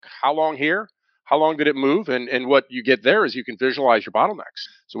how long here, how long did it move, and what you get there is you can visualize your bottlenecks.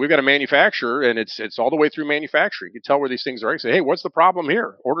 So we've got a manufacturer, and it's all the way through manufacturing. You can tell where these things are. You say, hey, what's the problem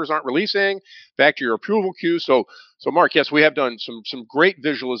here? Orders aren't releasing. Back to your approval queue. So Mark, yes, we have done some great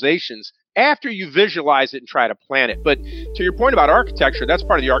visualizations after you visualize it and try to plan it. But to your point about architecture, that's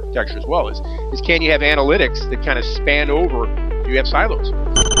part of the architecture as well. Is can you have analytics that kind of span over? Do you have silos?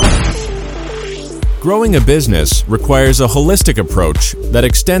 Growing a business requires a holistic approach that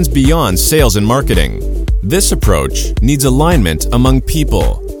extends beyond sales and marketing. This approach needs alignment among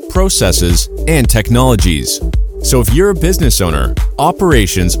people, processes, and technologies. So if you're a business owner,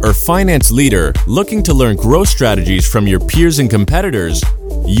 operations, or finance leader looking to learn growth strategies from your peers and competitors,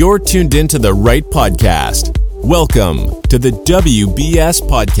 you're tuned into the right podcast. Welcome to the WBS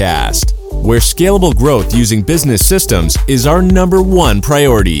Podcast, where scalable growth using business systems is our number one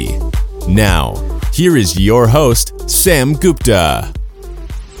priority. Now, here is your host, Sam Gupta.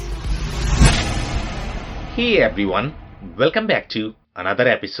 Hey everyone, welcome back to another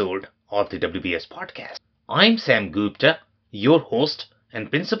episode of the WBS Podcast. I'm Sam Gupta, your host and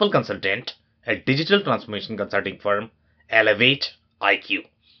principal consultant at digital transformation consulting firm Elevate IQ.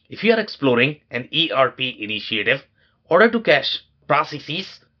 If you are exploring an ERP initiative, order-to-cash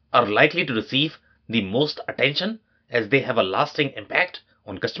processes are likely to receive the most attention as they have a lasting impact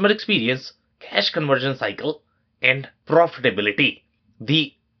on customer experience, cash conversion cycle, and profitability.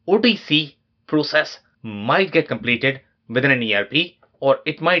 The OTC process might get completed within an ERP, or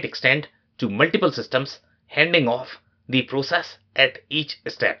it might extend to multiple systems, handing off the process at each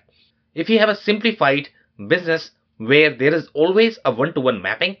step. If you have a simplified business where there is always a one-to-one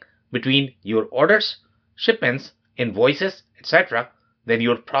mapping between your orders, shipments, invoices, etc., then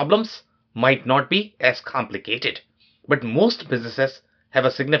your problems might not be as complicated. But most businesses have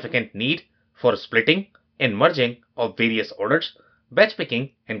a significant need for splitting and merging of various orders, batch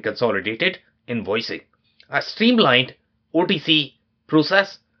picking, and consolidated invoicing. A streamlined OTC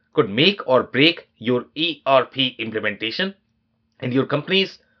process could make or break your ERP implementation and your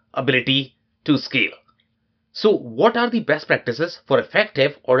company's ability to scale. So, what are the best practices for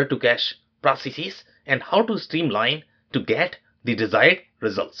effective order-to-cash processes and how to streamline to get the desired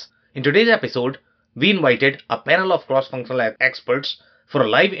results? In today's episode, we invited a panel of cross-functional experts for a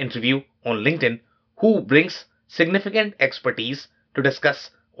live interview on LinkedIn who brings significant expertise to discuss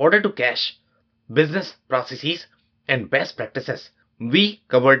order-to-cash, business processes, and best practices. We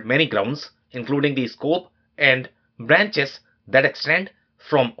covered many grounds, including the scope and branches that extend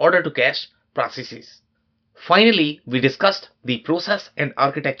from order-to-cash processes. Finally, we discussed the process and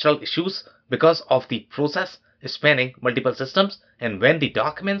architectural issues because of the process spanning multiple systems and when the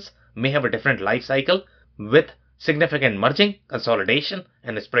documents may have a different life cycle with significant merging, consolidation,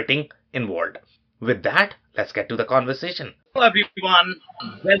 and splitting involved. With that, let's get to the conversation. Hello everyone,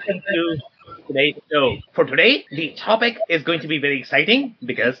 welcome to today's show. For today, the topic is going to be very exciting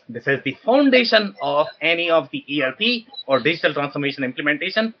because this is the foundation of any of the ERP or digital transformation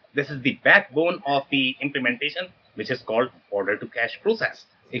implementation. This is the backbone of the implementation, which is called order-to-cash process.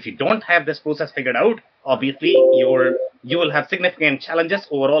 If you don't have this process figured out, obviously you will have significant challenges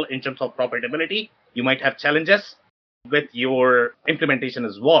overall in terms of profitability. You might have challenges with your implementation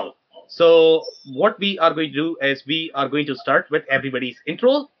as well. So what we are going to do is we are going to start with everybody's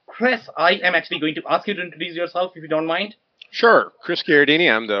intro. Chris, I am actually going to ask you to introduce yourself if you don't mind. Sure. Chris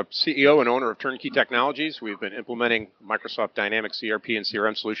Giardini. I'm the CEO and owner of Turnkey Technologies. We've been implementing Microsoft Dynamics ERP and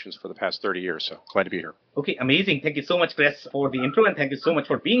CRM solutions for the past 30 years, so glad to be here. Okay, amazing. Thank you so much, Chris, for the intro, and thank you so much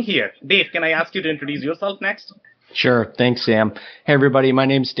for being here. Dave, can I ask you to introduce yourself next? Sure. Thanks, Sam. Hey, everybody. My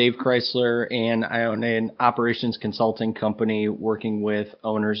name's Dave Chrysler, and I own an operations consulting company working with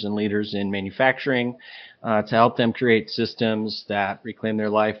owners and leaders in manufacturing to help them create systems that reclaim their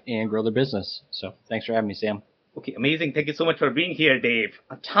life and grow their business. So thanks for having me, Sam. Okay, amazing. Thank you so much for being here, Dave.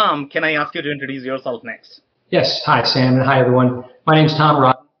 Tom, can I ask you to introduce yourself next? Yes. Hi, Sam, and hi, everyone. My name's Tom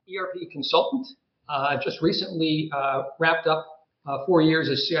Rotten, ERP consultant. Just recently wrapped up 4 years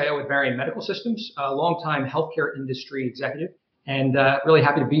as CIO at Varian Medical Systems, a longtime healthcare industry executive, and really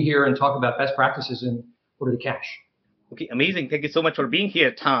happy to be here and talk about best practices in order-to-cash. Okay, amazing. Thank you so much for being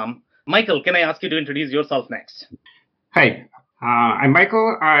here, Tom. Michael, can I ask you to introduce yourself next? Hi, I'm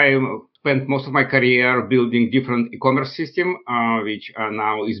Michael. I spent most of my career building different e-commerce system, which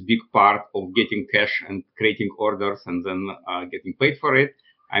now is big part of getting cash and creating orders and then getting paid for it.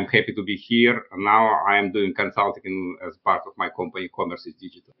 I'm happy to be here. Now I am doing consulting as part of my company, Commerce is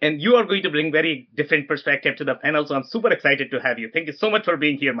Digital. And you are going to bring very different perspective to the panel, so I'm super excited to have you. Thank you so much for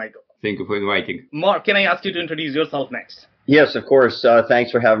being here, Michael. Thank you for inviting. Mark, can I ask you to introduce yourself next? Yes, of course.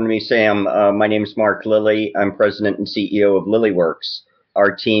 Thanks for having me, Sam. My name is Mark Lilly. I'm president and CEO of LilyWorks.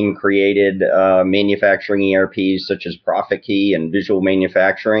 our team created manufacturing ERPs such as Profit Key and Visual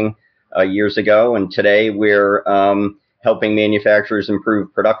Manufacturing years ago. And today we're helping manufacturers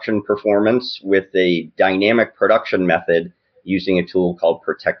improve production performance with a dynamic production method using a tool called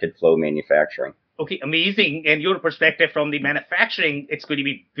Protected Flow Manufacturing. Okay, amazing. And your perspective from the manufacturing, it's going to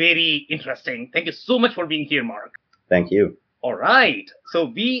be very interesting. Thank you so much for being here, Mark. Thank you. All right. So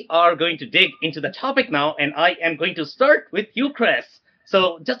we are going to dig into the topic now, and I am going to start with you, Chris.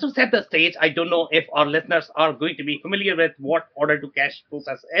 So just to set the stage, I don't know if our listeners are going to be familiar with what order to cash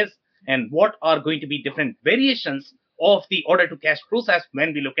process is and what are going to be different variations of the order to cash process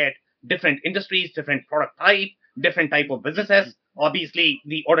when we look at different industries, different product type, different type of businesses. Obviously,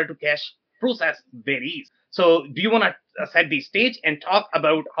 the order to cash process varies. So do you want to set the stage and talk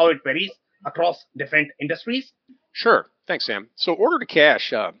about how it varies across different industries? Sure. Thanks, Sam. So order to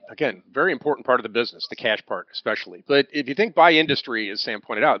cash, again, very important part of the business, the cash part especially. But if you think by industry, as Sam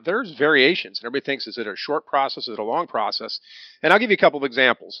pointed out, there's variations. And everybody thinks, is it a short process? Is it a long process? And I'll give you a couple of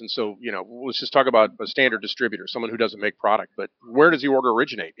examples. And so, let's just talk about a standard distributor, someone who doesn't make product. But where does the order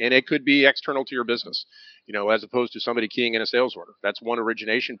originate? And it could be external to your business, as opposed to somebody keying in a sales order. That's one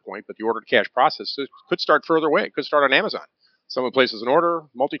origination point. But the order to cash process could start further away. It could start on Amazon. Someone places an order,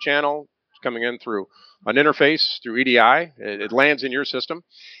 multi-channel, coming in through an interface, through EDI. It lands in your system.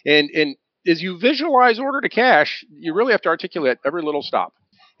 And as you visualize order to cash, you really have to articulate every little stop.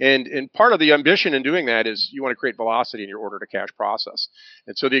 And part of the ambition in doing that is you want to create velocity in your order to cash process.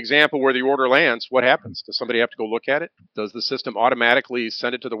 And so the example where the order lands, what happens? Does somebody have to go look at it? Does the system automatically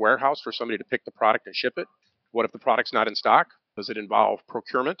send it to the warehouse for somebody to pick the product and ship it? What if the product's not in stock? Does it involve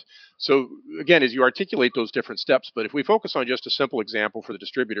procurement? So again, as you articulate those different steps, but if we focus on just a simple example for the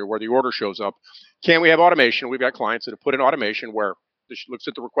distributor where the order shows up, can we have automation? We've got clients that have put in automation where it looks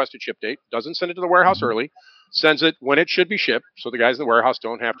at the requested ship date, doesn't send it to the warehouse early, sends it when it should be shipped, so the guys in the warehouse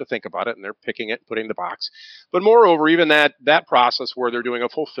don't have to think about it and they're picking it, putting it in the box. But moreover, even that process where they're doing a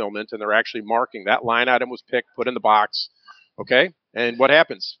fulfillment and they're actually marking that line item was picked, put in the box, okay? And what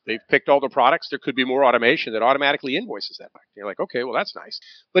happens? They've picked all the products. There could be more automation that automatically invoices that. You're like, okay, well, that's nice.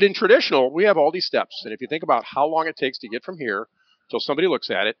 But in traditional, we have all these steps. And if you think about how long it takes to get from here till somebody looks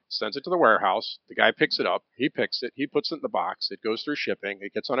at it, sends it to the warehouse, the guy picks it up, he picks it, he puts it in the box, it goes through shipping,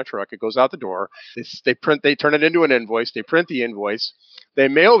 it gets on a truck, it goes out the door, they turn it into an invoice, they print the invoice, they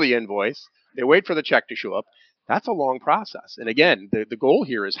mail the invoice, they wait for the check to show up. That's a long process. And again, the goal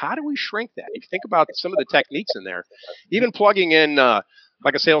here is how do we shrink that? If you think about some of the techniques in there, even plugging in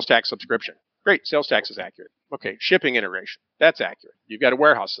like a sales tax subscription. Great, sales tax is accurate. Okay, shipping integration, that's accurate. You've got a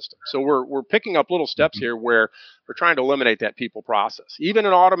warehouse system. So we're picking up little steps here where we're trying to eliminate that people process. Even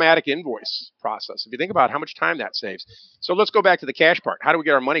an automatic invoice process, if you think about how much time that saves. So let's go back to the cash part. How do we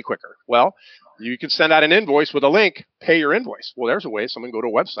get our money quicker? Well, you can send out an invoice with a link, pay your invoice. Well, there's a way someone go to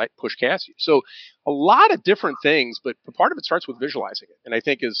a website, push cash you. So a lot of different things, but part of it starts with visualizing it. And I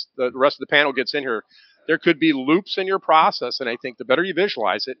think as the rest of the panel gets in here, there could be loops in your process, and I think the better you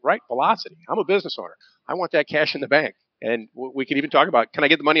visualize it, right? Velocity. I'm a business owner. I want that cash in the bank. And we can even talk about, can I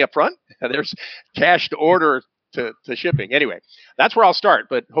get the money up front? There's cash to order to shipping. Anyway, that's where I'll start,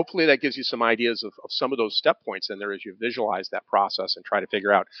 but hopefully that gives you some ideas of some of those step points in there as you visualize that process and try to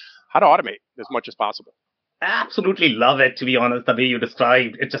figure out how to automate as much as possible. Absolutely love it, to be honest, the way you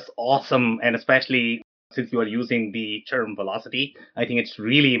described. It's just awesome, and especially since you are using the term velocity, I think it's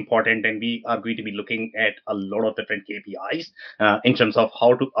really important, and we are going to be looking at a lot of different KPIs in terms of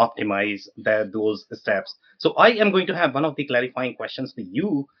how to optimize those steps. So I am going to have one of the clarifying questions for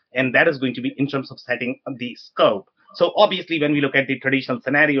you, and that is going to be in terms of setting the scope. So obviously, when we look at the traditional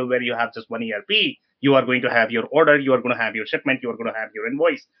scenario where you have just one ERP, you are going to have your order, you are going to have your shipment, you are going to have your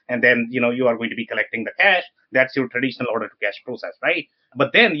invoice, and then you are going to be collecting the cash. That's your traditional order to cash process, right?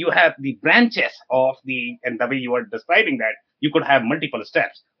 But then you have the branches of and the way you are describing that, you could have multiple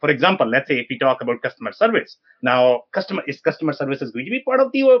steps. For example, let's say if we talk about customer service. Now, customer service is going to be part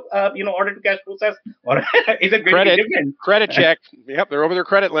of the order to cash process, or is it going to be different? Credit check. Yep, they're over their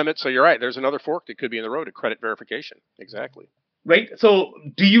credit limit. So you're right. There's another fork that could be in the road of credit verification. Exactly. Right. So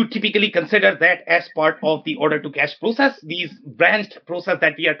do you typically consider that as part of the order to cash process, these branched process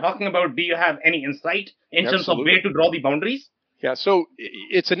that we are talking about? Do you have any insight in terms of where to draw the boundaries? Yeah, so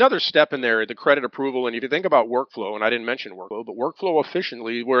it's another step in there, the credit approval. And if you think about workflow, and I didn't mention workflow, but workflow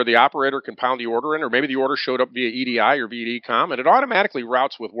efficiently where the operator can pound the order in, or maybe the order showed up via EDI or via ECOM, and it automatically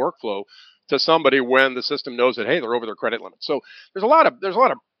routes with workflow to somebody when the system knows that, hey, they're over their credit limit. So there's a lot of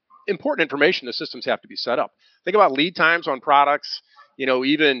important information the systems have to be set up. Think about lead times on products,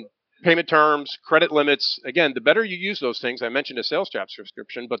 even payment terms, credit limits. Again, the better you use those things, I mentioned a sales job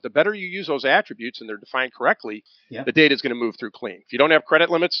description, but the better you use those attributes and they're defined correctly, the data is going to move through clean. If you don't have credit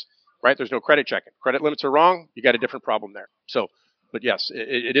limits, right, there's no credit checking. Credit limits are wrong, you got a different problem there. So, but yes,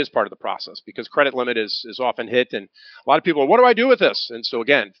 it is part of the process because credit limit is often hit. And a lot of people, what do I do with this? And so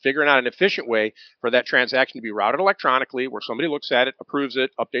again, figuring out an efficient way for that transaction to be routed electronically where somebody looks at it, approves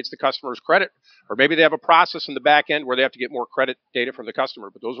it, updates the customer's credit, or maybe they have a process in the back end where they have to get more credit data from the customer.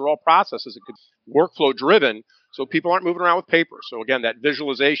 But those are all processes that could workflow driven so people aren't moving around with paper. So again, that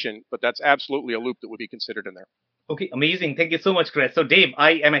visualization, but that's absolutely a loop that would be considered in there. Okay, amazing. Thank you so much, Chris. So Dave,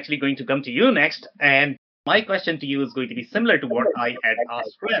 I am actually going to come to you next. And my question to you is going to be similar to what I had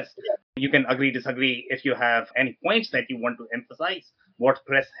asked Chris. You can agree, disagree. If you have any points that you want to emphasize, what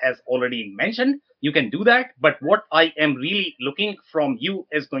Chris has already mentioned, you can do that. But what I am really looking from you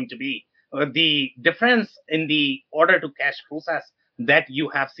is going to be the difference in the order to cash process that you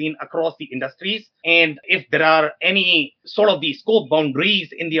have seen across the industries. And if there are any sort of the scope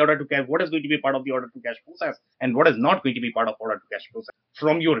boundaries in the order to cash, what is going to be part of the order to cash process and what is not going to be part of order to cash process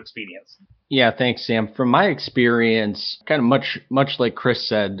from your experience? Yeah, thanks, Sam. From my experience, kind of much like Chris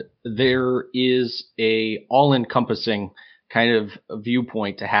said, there is a all-encompassing kind of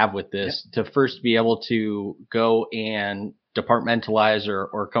viewpoint to have with this, to first be able to go and departmentalize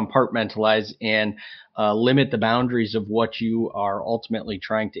or compartmentalize and limit the boundaries of what you are ultimately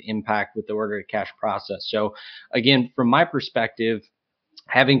trying to impact with the order to cash process. So again, from my perspective,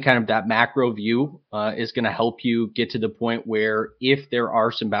 having kind of that macro view is going to help you get to the point where if there are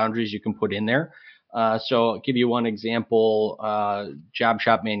some boundaries you can put in there. So I'll give you one example, job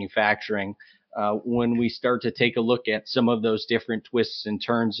shop manufacturing. When we start to take a look at some of those different twists and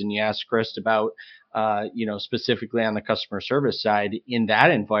turns, and you asked Chris about, specifically on the customer service side, in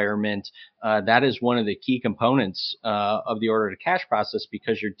that environment, that is one of the key components of the order to cash process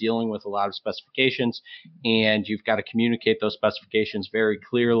because you're dealing with a lot of specifications and you've got to communicate those specifications very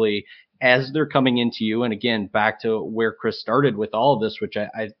clearly as they're coming into you. And again, back to where Chris started with all of this, which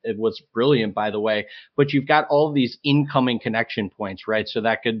it was brilliant, by the way, but you've got all of these incoming connection points, right? So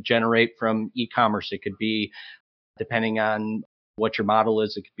that could generate from e-commerce. It could be, depending on what your model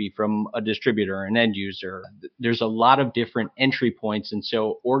is, it could be from a distributor, an end user. There's a lot of different entry points. And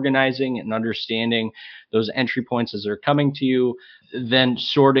so organizing and understanding those entry points as they're coming to you, then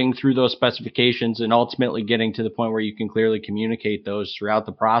sorting through those specifications and ultimately getting to the point where you can clearly communicate those throughout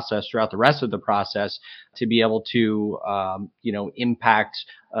the process, throughout the rest of the process, to be able to, impact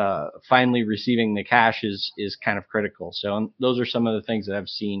finally receiving the cash is kind of critical. So those are some of the things that I've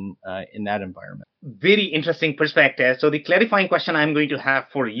seen in that environment. Very interesting perspective. So the clarifying question I'm going to have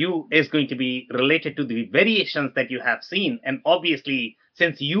for you is going to be related to the variations that you have seen. And obviously,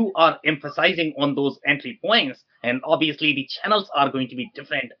 since you are emphasizing on those entry points, and obviously the channels are going to be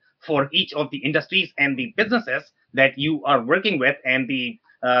different for each of the industries and the businesses that you are working with, and the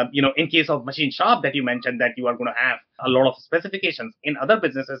in case of machine shop that you mentioned, that you are going to have a lot of specifications. In other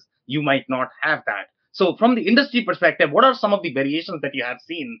businesses, you might not have that. So from the industry perspective, what are some of the variations that you have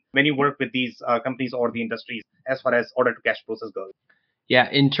seen when you work with these companies or the industries as far as order to cash process goes? Yeah,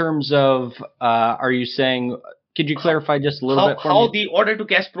 in terms of, are you saying, could you clarify just a little bit? How the order to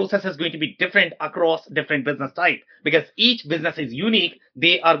cash process is going to be different across different business type, because each business is unique.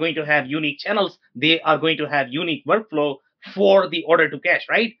 They are going to have unique channels. They are going to have unique workflow for the order to cash,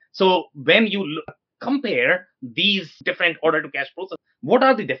 right? So when you compare these different order to cash process, what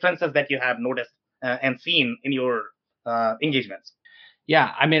are the differences that you have noticed and seen in your engagements?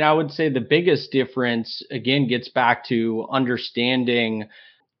 Yeah, I mean, I would say the biggest difference, again, gets back to understanding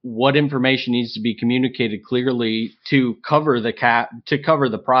what information needs to be communicated clearly to cover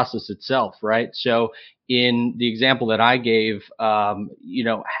the process itself, right? So in the example that I gave,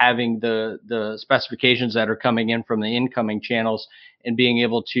 having the specifications that are coming in from the incoming channels and being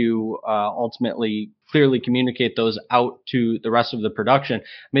able to ultimately clearly communicate those out to the rest of the production.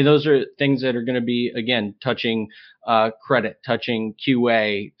 I mean, those are things that are going to be, again, touching credit, touching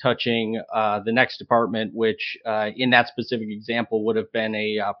QA, touching the next department, which in that specific example would have been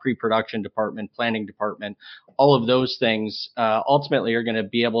a pre-production department, planning department. All of those things ultimately are going to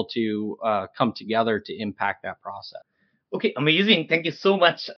be able to come together to impact that process. Okay, amazing. Thank you so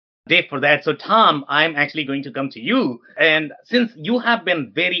much, Dave, for that. So Tom, I'm actually going to come to you. And since you have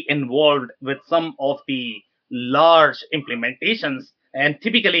been very involved with some of the large implementations, and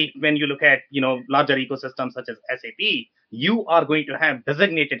typically when you look at, larger ecosystems such as SAP, you are going to have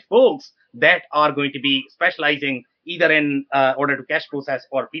designated folks that are going to be specializing either in order to cash process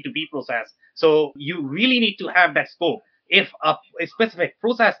or P2P process. So you really need to have that scope. if a specific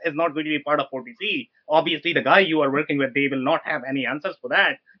process is not going to be part of OTC, obviously the guy you are working with, they will not have any answers for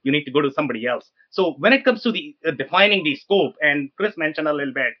that. You need to go to somebody else. So when it comes to the defining the scope, and Chris mentioned a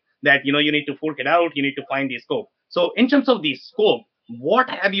little bit that you need to fork it out, you need to find the scope. So in terms of the scope, what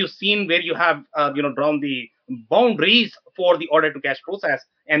have you seen where you have drawn the boundaries for the order to cash process,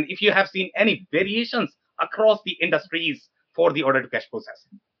 and if you have seen any variations across the industries for the order to cash process?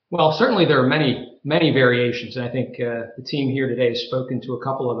 Well, certainly there are many variations, and I think the team here today has spoken to a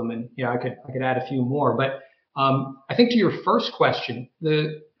couple of them, and I could add a few more. But I think to your first question,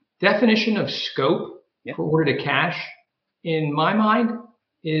 the definition of scope for order to cash, in my mind,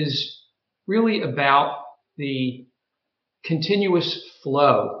 is really about the continuous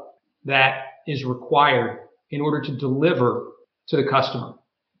flow that is required in order to deliver to the customer.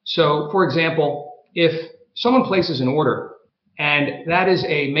 So, for example, if someone places an order and that is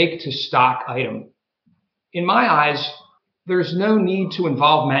a make-to-stock item, in my eyes, there's no need to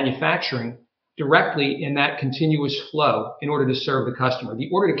involve manufacturing directly in that continuous flow in order to serve the customer. The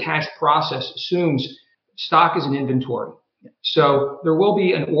order-to-cash process assumes stock is an inventory. So there will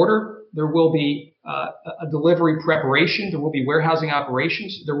be an order, there will be a delivery preparation, there will be warehousing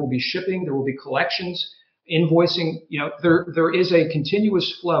operations, there will be shipping, there will be collections, invoicing. There is a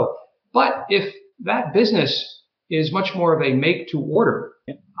continuous flow. But if that business is much more of a make to order,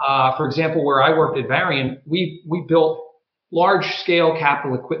 for example, where I worked at Varian, we built large scale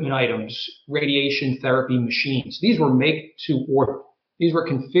capital equipment items, radiation therapy machines. These were make to order. These were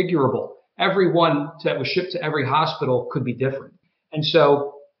configurable. Every one that was shipped to every hospital could be different. And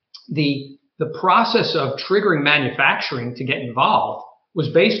so the process of triggering manufacturing to get involved was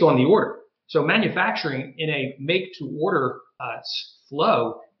based on the order. So manufacturing in a make to order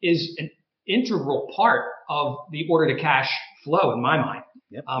flow is an integral part of the order to cash flow in my mind.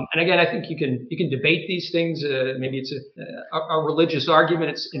 Yep. And again, I think you can debate these things. Maybe it's a religious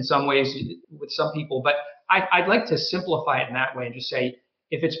argument. It's in some ways with some people, but I'd like to simplify it in that way and just say,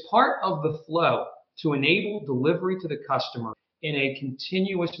 if it's part of the flow to enable delivery to the customer in a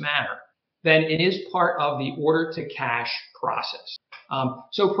continuous manner, then it is part of the order to cash process.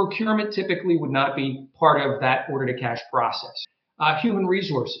 So procurement typically would not be part of that order to cash process. Human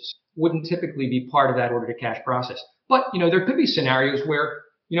resources wouldn't typically be part of that order to cash process. But there could be scenarios where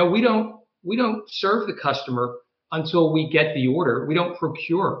we don't serve the customer until we get the order. We don't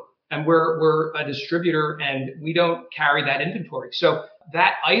procure, and we're a distributor, and we don't carry that inventory. So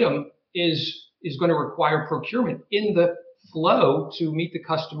that item is going to require procurement in the flow to meet the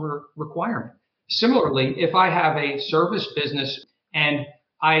customer requirement. Similarly, if I have a service business and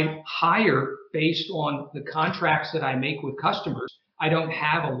I hire based on the contracts that I make with customers, I don't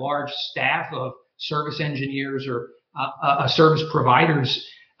have a large staff of service engineers or service providers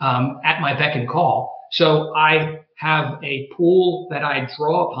at my beck and call. So I have a pool that I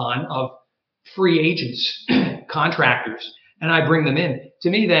draw upon of free agents, contractors, and I bring them in. To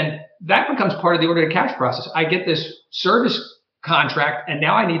me, then, that becomes part of the order to cash process. I get this service contract, and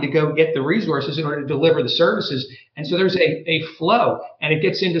now I need to go get the resources in order to deliver the services. And so there's a flow, and it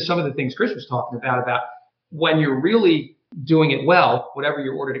gets into some of the things Chris was talking about when you're really doing it well, whatever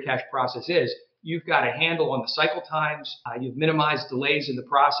your order to cash process is, you've got a handle on the cycle times, you've minimized delays in the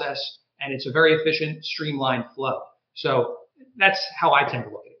process, and it's a very efficient, streamlined flow. So that's how I tend to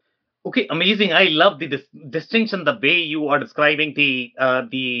look at it. Okay, amazing. I love the distinction, the way you are describing the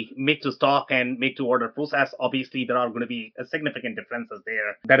make to stock and make to order process. Obviously, there are going to be significant differences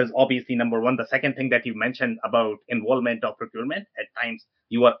there. That is obviously number one. The second thing that you mentioned about involvement of procurement, at times,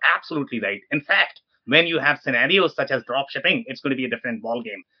 you are absolutely right. In fact, when you have scenarios such as drop shipping, it's going to be a different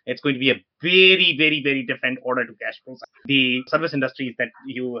ballgame. It's going to be a very, very, very different order to cash process. The service industries that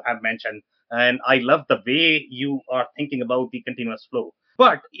you have mentioned, and I love the way you are thinking about the continuous flow.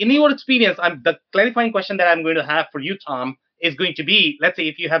 But in your experience, the clarifying question that I'm going to have for you, Tom, is going to be, let's say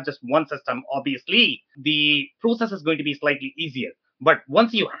if you have just one system, obviously the process is going to be slightly easier. But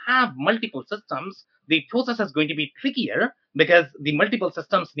once you have multiple systems, the process is going to be trickier because the multiple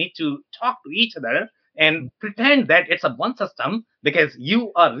systems need to talk to each other and pretend that it's a one system, because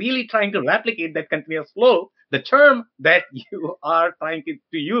you are really trying to replicate that continuous flow, the term that you are trying to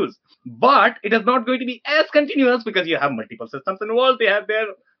use. But it is not going to be as continuous because you have multiple systems involved. They have their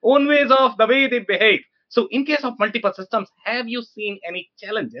own ways of the way they behave. So in case of multiple systems, have you seen any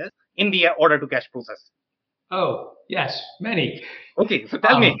challenges in the order to cash process? Oh, yes, many. Okay, so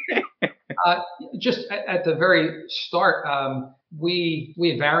tell me. Just at the very start, we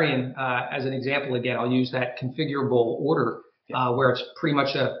at Varian, as an example, again, I'll use that configurable order where it's pretty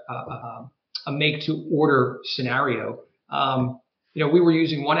much a make to order scenario. We were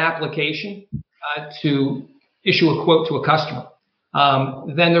using one application to issue a quote to a customer.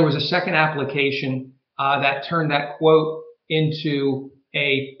 Then there was a second application that turned that quote into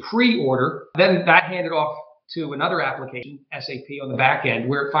a pre-order. Then that handed off to another application, SAP on the back end,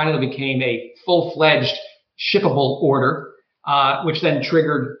 where it finally became a full-fledged shippable order, which then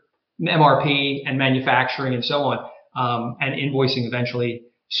triggered MRP and manufacturing and so on, and invoicing eventually.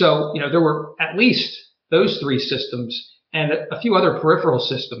 So, there were at least those three systems and a few other peripheral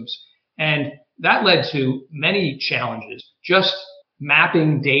systems. And that led to many challenges, just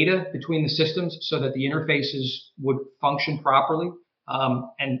mapping data between the systems so that the interfaces would function properly.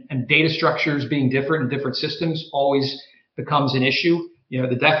 And data structures being different in different systems always becomes an issue.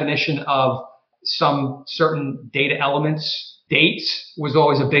 The definition of some certain data elements, dates was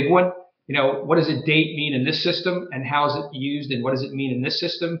always a big one. What does a date mean in this system and how is it used and what does it mean in this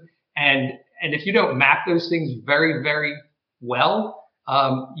system? And if you don't map those things very, very well,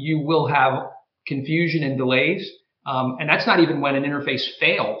 you will have confusion and delays. And that's not even when an interface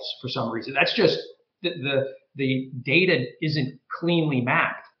fails for some reason. That's just the data isn't cleanly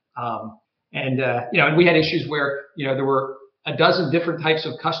mapped. And we had issues where, there were a dozen different types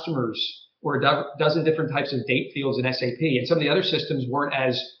of customers or a dozen different types of date fields in SAP. And some of the other systems weren't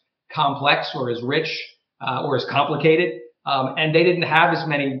as complex or as rich or as complicated. And they didn't have as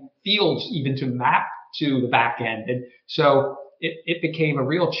many fields even to map to the back end. And so it became a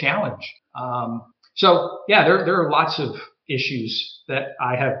real challenge. There are lots of issues that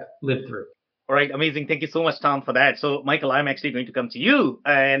I have lived through. All right, amazing. Thank you so much, Tom, for that. So, Michael, I'm actually going to come to you.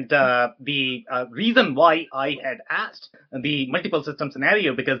 And the reason why I had asked the multiple system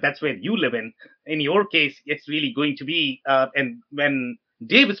scenario, because that's where you live in. In your case, it's really going to be, and when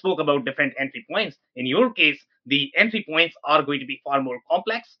Dave spoke about different entry points, in your case, the entry points are going to be far more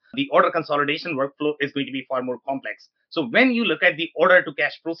complex. The order consolidation workflow is going to be far more complex. So when you look at the order to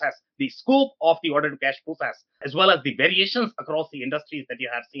cash process, the scope of the order to cash process, as well as the variations across the industries that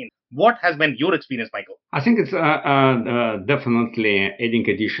you have seen, what has been your experience, Michael? I think it's definitely adding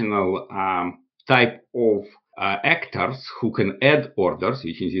additional type of actors who can add orders,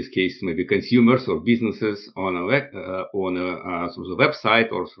 which in this case may be consumers or businesses on through the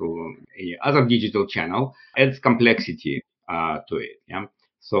website or through any other digital channel, adds complexity to it. Yeah.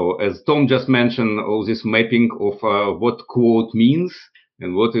 So as Tom just mentioned, all this mapping of what quote means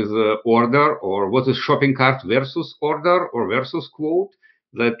and what is order or what is shopping cart versus order or versus quote,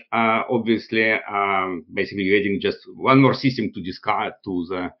 that obviously basically adding just one more system to discard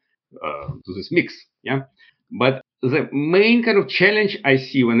to this mix. Yeah. But the main kind of challenge I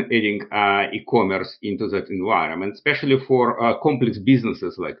see when adding e-commerce into that environment, especially for complex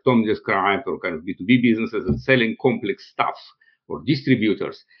businesses like Tom described, or kind of B2B businesses that selling complex stuff, or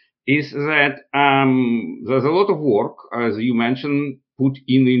distributors, is that there's a lot of work, as you mentioned, put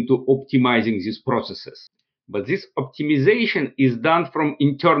into optimizing these processes. But this optimization is done from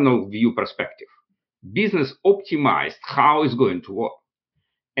internal view perspective. Business optimized how it's going to work.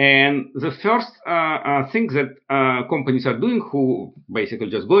 And the first thing that companies are doing, who basically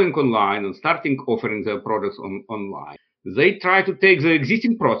just going online and starting offering their products online, they try to take the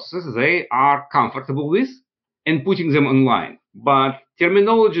existing processes they are comfortable with and putting them online. But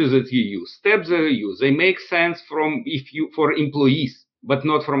terminologies that you use, steps that you use, they make sense for employees, but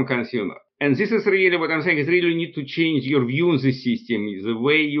not from consumer. And this is really what I'm saying, is really need to change your view on the system, the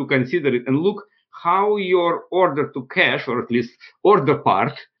way you consider it, and look how your order to cash, or at least order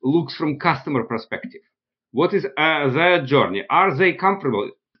part, looks from customer perspective. What is their journey? Are they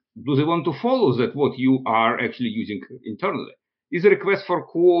comfortable? Do they want to follow that what you are actually using internally? Is the request for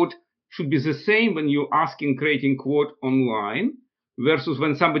quote should be the same when you asking creating quote online versus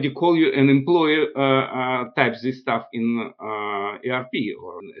when somebody call you an employee types this stuff in ERP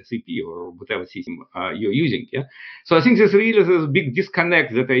or SAP or whatever system you're using. Yeah. So I think there's a big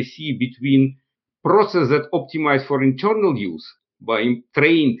disconnect that I see between process that optimize for internal use by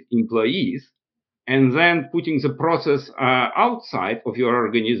trained employees and then putting the process outside of your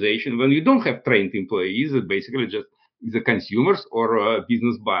organization when you don't have trained employees, basically just the consumers or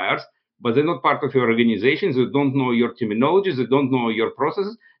business buyers, but they're not part of your organization. They don't know your terminology. They don't know your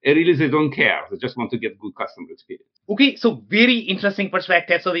processes. And really, they don't care. They just want to get good customer experience. Okay, so very interesting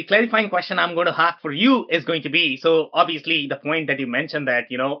perspective. So the clarifying question I'm going to have for you is going to be, so obviously the point that you mentioned that,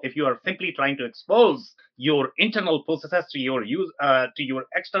 if you are simply trying to expose your internal processes to your to your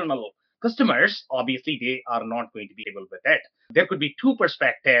external customers, obviously they are not going to be able with it. There could be two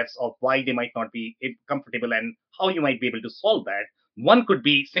perspectives of why they might not be comfortable and how you might be able to solve that. One could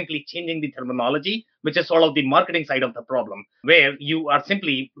be simply changing the terminology, which is sort of the marketing side of the problem, where you are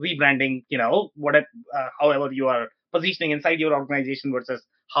simply rebranding, however you are positioning inside your organization versus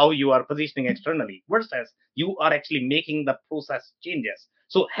how you are positioning externally, versus you are actually making the process changes.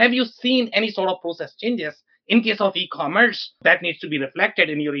 So have you seen any sort of process changes in case of e-commerce that needs to be reflected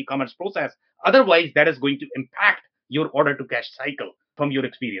in your e-commerce process? Otherwise, that is going to impact your order to cash cycle from your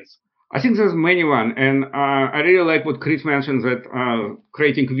experience. I think there's many one, and I really like what Chris mentioned, that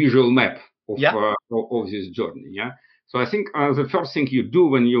creating visual map of this journey. Yeah. So I think the first thing you do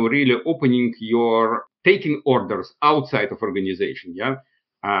when you're really taking orders outside of organization,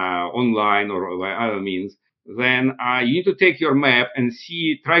 online or by other means, then you need to take your map and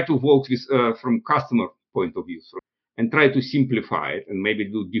try to work with from customer point of view, and try to simplify it and maybe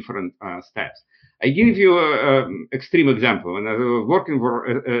do different steps. I give you an extreme example. When I was working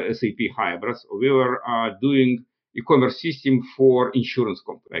for SAP Hybris, we were doing e-commerce system for insurance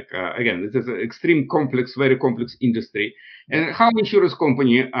company. Again, this is an extreme complex, very complex industry. And how insurance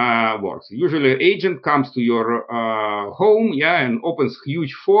company works? Usually, an agent comes to your home, and opens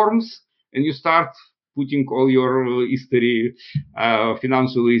huge forms, and you start putting all your history,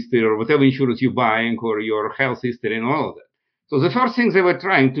 financial history, or whatever insurance you're buying, or your health history, and all of that. So the first thing they were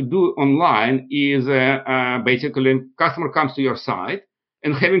trying to do online is basically customer comes to your site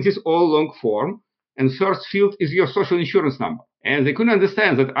and having this all long form, and first field is your social insurance number. And they couldn't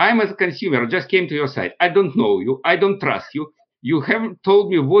understand that I'm, as a consumer, just came to your site. I don't know you. I don't trust you. You haven't told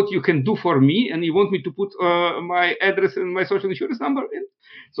me what you can do for me, and you want me to put my address and my social insurance number in.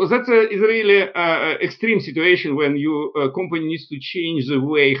 So that's is really extreme situation when your company needs to change the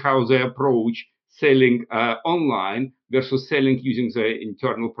way how they approach selling online versus selling using the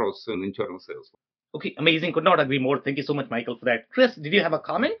internal process and internal sales. Okay, amazing. Could not agree more. Thank you so much, Michael, for that. Chris, did you have a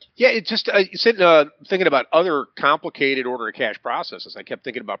comment? Yeah, it just thinking about other complicated order to cash processes. I kept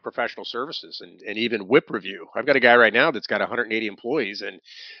thinking about professional services and even WIP review. I've got a guy right now that's got 180 employees, and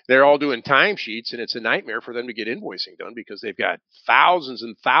they're all doing timesheets, and it's a nightmare for them to get invoicing done because they've got thousands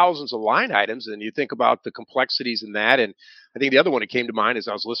and thousands of line items, and you think about the complexities in that. And I think the other one that came to mind as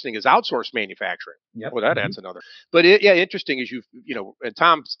I was listening is outsourced manufacturing. Yep. Well, that adds another. But interesting as and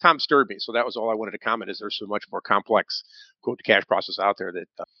Tom stirred me, so that was all I wanted to comment. Is there's so much more complex quote to cash process out there that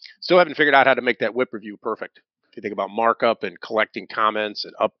still haven't figured out how to make that WIP review perfect. If you think about markup and collecting comments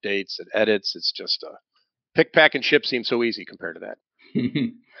and updates and edits, it's just pick, pack, and ship seems so easy compared to that.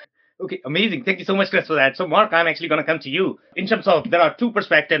 Okay, amazing. Thank you so much, Chris, for that. So, Mark, I'm actually going to come to you. In terms of, there are two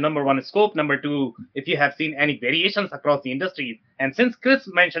perspectives. Number one is scope. Number two, if you have seen any variations across the industries. And since Chris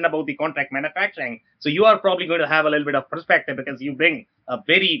mentioned about the contract manufacturing, so you are probably going to have a little bit of perspective because you bring a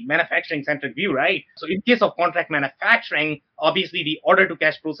very manufacturing-centric view, right? So in case of contract manufacturing, obviously the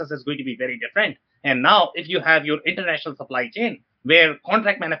order-to-cash process is going to be very different. And now, if you have your international supply chain, where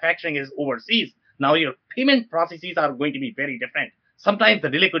contract manufacturing is overseas, now your payment processes are going to be very different. Sometimes the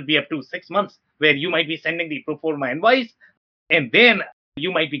delay could be up to 6 months, where you might be sending the pro forma invoice, and then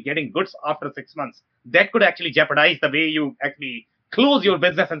you might be getting goods after 6 months. That could actually jeopardize the way you actually close your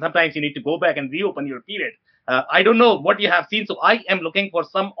business, and sometimes you need to go back and reopen your period. I don't know what you have seen, so I am looking for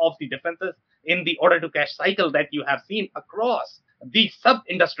some of the differences in the order-to-cash cycle that you have seen across the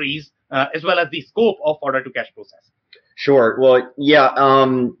sub-industries, as well as the scope of order-to-cash process. Sure. Well,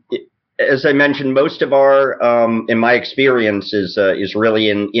 as I mentioned, most of our, in my experience, is really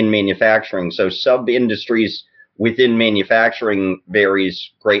in manufacturing. So sub-industries within manufacturing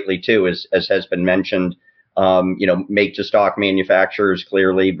varies greatly too, as has been mentioned. Make to stock manufacturers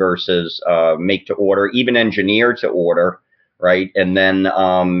clearly versus make to order, even engineer to order, right? And then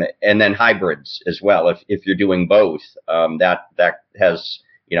hybrids as well. If you're doing both, that has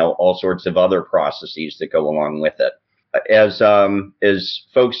all sorts of other processes that go along with it. As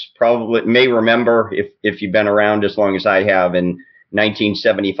folks probably may remember, if you've been around as long as I have, in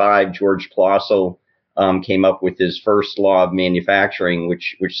 1975, George Plossl came up with his first law of manufacturing,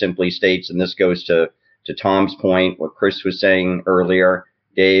 which simply states, and this goes to Tom's point, what Chris was saying earlier,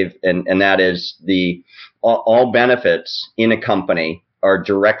 Dave, and that is all benefits in a company are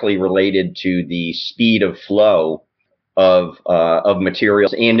directly related to the speed of flow of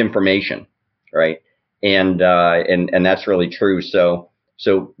materials and information, right? And that's really true. So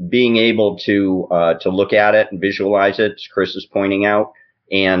being able to look at it and visualize it, as Chris is pointing out,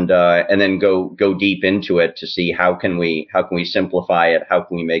 and then go deep into it to see how can we simplify it, how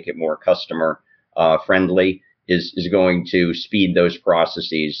can we make it more customer friendly, is going to speed those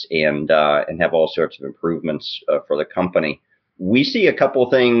processes and have all sorts of improvements for the company. We see a couple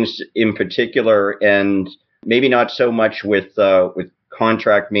things in particular, and maybe not so much with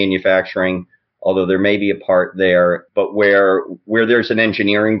contract manufacturing, although there may be a part there, but where there's an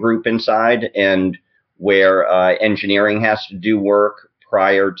engineering group inside and where engineering has to do work,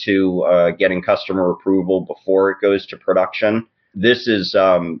 prior to getting customer approval before it goes to production. This is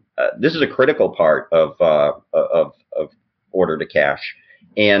a critical part of order to cash,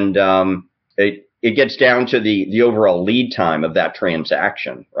 and it gets down to the overall lead time of that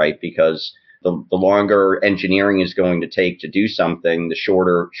transaction, right? Because the longer engineering is going to take to do something, the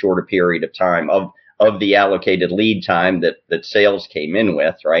shorter period of time of the allocated lead time that sales came in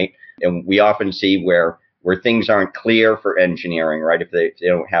with, right? And we often see where things aren't clear for engineering, right? If they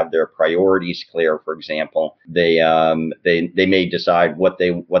don't have their priorities clear, for example, they may decide what they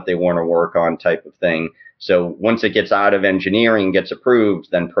want to work on, type of thing. So once it gets out of engineering, gets approved,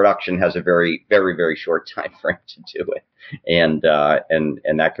 then production has a very, very, very short time frame to do it, and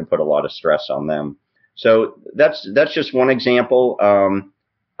that can put a lot of stress on them. So that's just one example.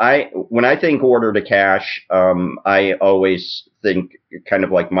 When I think order to cash, I always think kind of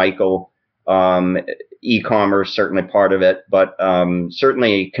like Michael. E-commerce, certainly part of it, but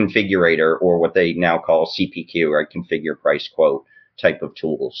certainly configurator, or what they now call CPQ, right? Configure, price, quote type of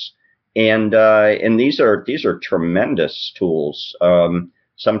tools. And these are tremendous tools.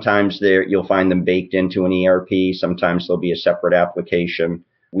 Sometimes you'll find them baked into an ERP. Sometimes they'll be a separate application.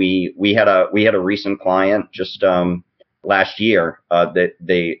 We had a recent client just last year that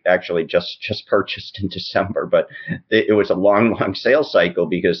they actually just purchased in December, but it was a long sales cycle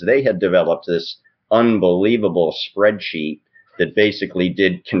because they had developed this unbelievable spreadsheet that basically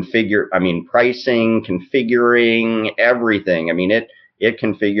did pricing, configuring, everything. I mean, it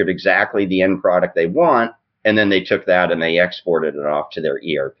configured exactly the end product they want, and then they took that and they exported it off to their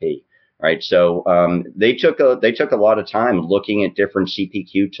ERP, right? So they took a lot of time looking at different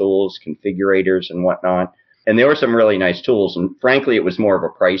CPQ tools, configurators, and whatnot. And there were some really nice tools, and frankly, it was more of a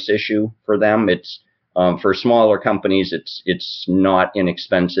price issue for them. It's for smaller companies, it's not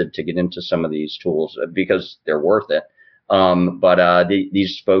inexpensive to get into some of these tools because they're worth it. But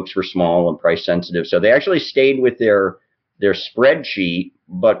these folks were small and price sensitive, so they actually stayed with their spreadsheet.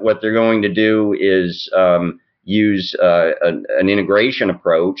 But what they're going to do is use an integration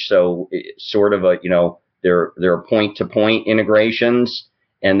approach. So sort of they're point-to-point integrations,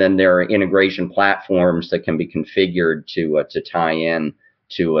 and then there are integration platforms that can be configured to tie in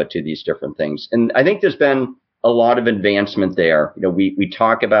to these different things. And I think there's been a lot of advancement there. We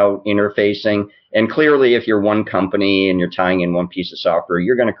talk about interfacing, and clearly if you're one company and you're tying in one piece of software,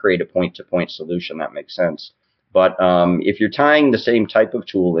 you're going to create a point-to-point solution that makes sense. But if you're tying the same type of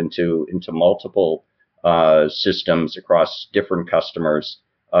tool into multiple systems across different customers,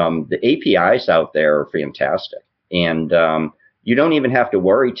 the APIs out there are fantastic. And you don't even have to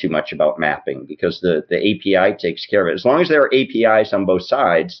worry too much about mapping because the API takes care of it. As long as there are APIs on both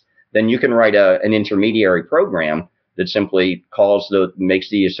sides, then you can write an intermediary program that simply makes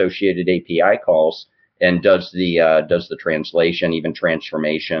the associated API calls and does the translation, even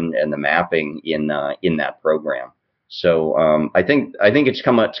transformation, and the mapping in that program. So I think it's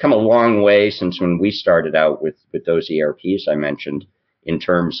come a long way since when we started out with those ERPs I mentioned, in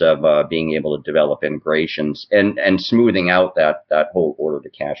terms of being able to develop integrations and smoothing out that whole order to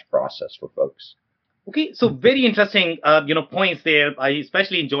cash process for folks. Okay, so very interesting, points there. I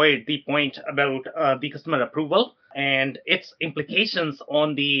especially enjoyed the point about the customer approval and its implications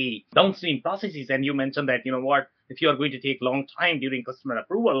on the downstream processes. And you mentioned that, if you are going to take long time during customer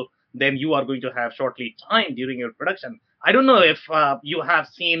approval, then you are going to have short lead time during your production. I don't know if you have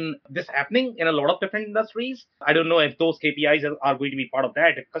seen this happening in a lot of different industries. I don't know if those KPIs are going to be part of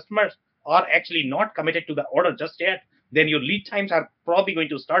that. If customers are actually not committed to the order just yet, then your lead times are probably going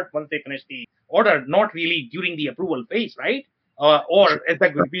to start once they finish the order, not really during the approval phase, right? Or is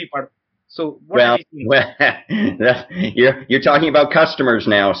that going to be part? So what have you seen? You're talking about customers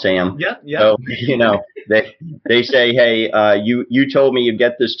now, Sam. Yeah. So they say, hey, you told me you'd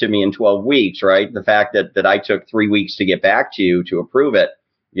get this to me in 12 weeks, right? The fact that I took 3 weeks to get back to you to approve it,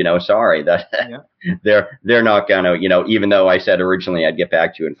 sorry that they're not gonna, even though I said originally I'd get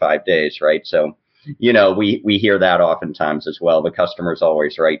back to you in 5 days, right? So we hear that oftentimes as well. The customer's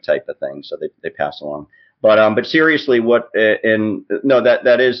always right type of thing, so they pass along. But seriously,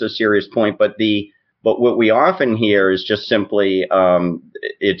 that is a serious point. But what we often hear is just simply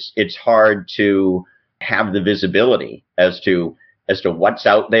it's hard to have the visibility as to what's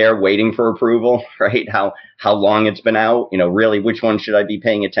out there waiting for approval, right? How long it's been out, really which one should I be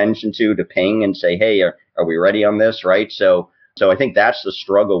paying attention to ping and say, hey, are we ready on this, right? So I think that's the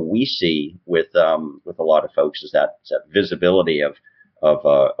struggle we see with a lot of folks, is that visibility of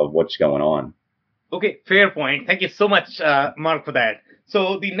what's going on. Okay, fair point. Thank you so much, Mark, for that.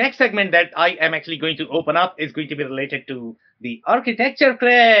 So the next segment that I am actually going to open up is going to be related to the architecture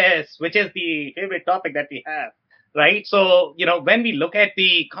class, which is the favorite topic that we have. right? So, when we look at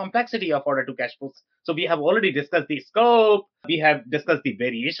the complexity of order to cash process, so we have already discussed the scope, we have discussed the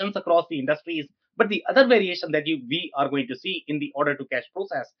variations across the industries, but the other variation that we are going to see in the order to cash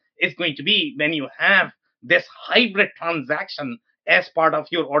process is going to be when you have this hybrid transaction as part of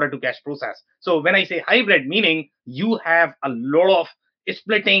your order to cash process. So when I say hybrid, meaning you have a lot of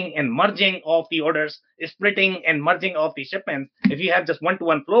splitting and merging of the orders, splitting and merging of the shipments. If you have just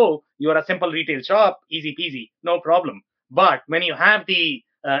one-to-one flow, you are a simple retail shop, easy peasy, no problem. But when you have the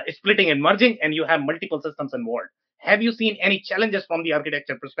splitting and merging and you have multiple systems involved, have you seen any challenges from the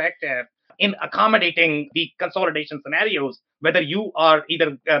architecture perspective in accommodating the consolidation scenarios, whether you are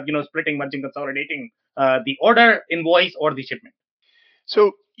either splitting, merging, consolidating the order, invoice, or the shipment?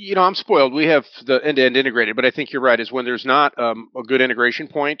 So, I'm spoiled. We have the end-to-end integrated, but I think you're right. Is when there's not a good integration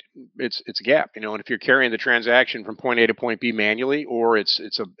point, it's a gap. And if you're carrying the transaction from point A to point B manually, or it's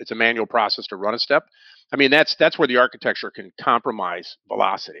a manual process to run a step, I mean that's where the architecture can compromise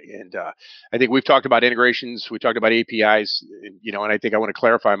velocity. And I think we've talked about integrations, we talked about APIs, and I think I want to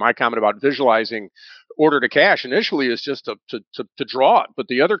clarify my comment about visualizing order to cash initially is just to draw it. But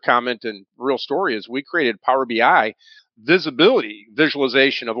the other comment and real story is we created Power BI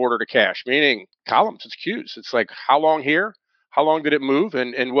visualization of order to cash, meaning columns, it's queues. It's like how long here, how long did it move,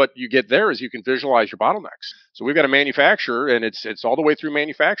 and what you get there is you can visualize your bottlenecks. So we've got a manufacturer, and it's all the way through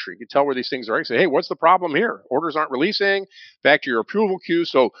manufacturing. You can tell where these things are. You say, hey, what's the problem here? Orders aren't releasing. Back to your approval queue.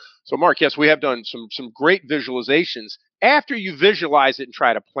 So Mark, yes, we have done some great visualizations after you visualize it and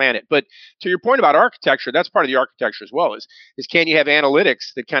try to plan it. But to your point about architecture, that's part of the architecture as well. Is can you have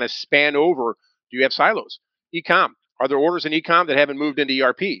analytics that kind of span over? Do you have silos? E-com. Are there orders in e-com that haven't moved into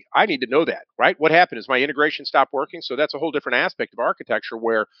ERP? I need to know that, right? What happened? Is my integration stopped working? So that's a whole different aspect of architecture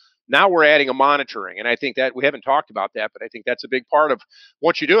where now we're adding a monitoring. And I think that we haven't talked about that, but I think that's a big part of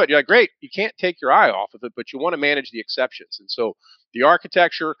once you do it, you're like, great, you can't take your eye off of it, but you want to manage the exceptions. And so the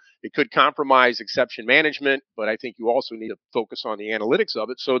architecture, it could compromise exception management, but I think you also need to focus on the analytics of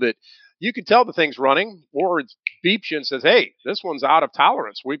it so that you can tell the thing's running, or it beeps you and says, hey, this one's out of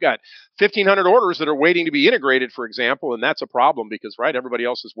tolerance. We've got 1,500 orders that are waiting to be integrated, for example, and that's a problem because, right, everybody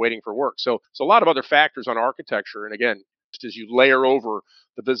else is waiting for work. So a lot of other factors on architecture. And again, just as you layer over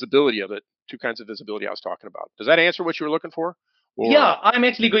the visibility of it, two kinds of visibility I was talking about. Does that answer what you were looking for? Yeah, I'm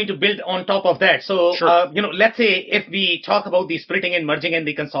actually going to build on top of that. So, sure. Let's say if we talk about the splitting and merging and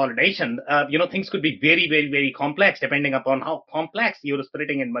the consolidation, things could be very, very, very complex depending upon how complex your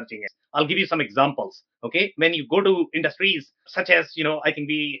splitting and merging is. I'll give you some examples. Okay. When you go to industries such as, I think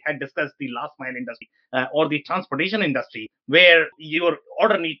we had discussed the last mile industry or the transportation industry, where your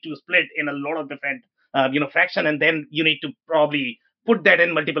order needs to split in a lot of different, fraction, and then you need to probably put that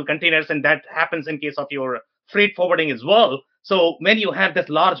in multiple containers. And that happens in case of your freight forwarding as well. So when you have this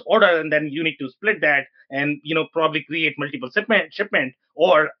large order and then you need to split that and, probably create multiple shipment,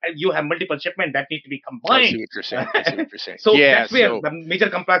 or you have multiple shipment that need to be combined. I see what you're saying. So that's where the major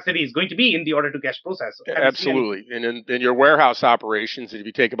complexity is going to be in the order to cash process. Absolutely. And in your warehouse operations, if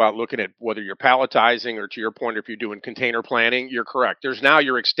you take about looking at whether you're palletizing or, to your point, if you're doing container planning, you're correct.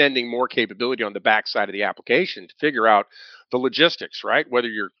 You're extending more capability on the backside of the application to figure out the logistics, right? Whether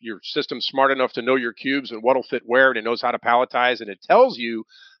your system's smart enough to know your cubes and what'll fit where, and it knows how to palletize, and it tells you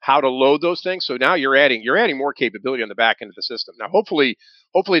how to load those things. So now you're adding more capability on the back end of the system. Now, hopefully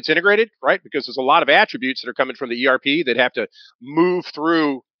it's integrated, right? Because there's a lot of attributes that are coming from the ERP that have to move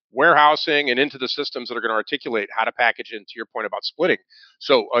through warehousing and into the systems that are going to articulate how to package it, to your point about splitting.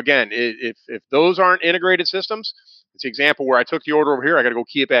 So again, if those aren't integrated systems, it's the example where I took the order over here, I got to go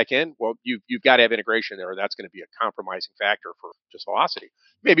key it back in. Well, you've got to have integration there, or that's going to be a compromising factor for just velocity.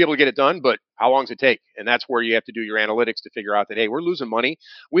 You may be able to get it done, but how long does it take? And that's where you have to do your analytics to figure out that, hey, we're losing money.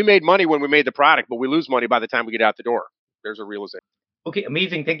 We made money when we made the product, but we lose money by the time we get out the door. There's a realization. Okay,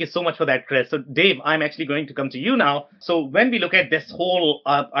 amazing. Thank you so much for that, Chris. So, Dave, I'm actually going to come to you now. So, when we look at this whole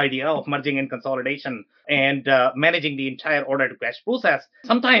idea of merging and consolidation and managing the entire order to cash process,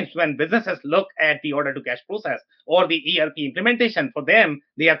 sometimes when businesses look at the order to cash process or the ERP implementation, for them,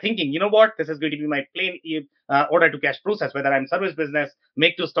 they are thinking, you know what, this is going to be my plain order to cash process, whether I'm service business,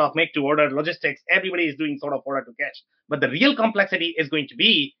 make to stock, make to order, logistics, everybody is doing sort of order to cash. But the real complexity is going to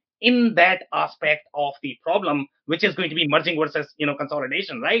be in that aspect of the problem, which is going to be merging versus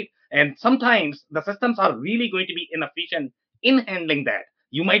consolidation, right? And sometimes the systems are really going to be inefficient in handling that.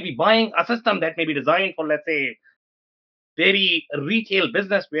 You might be buying a system that may be designed for, let's say, very retail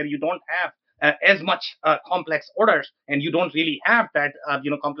business where you don't have as much complex orders, and you don't really have that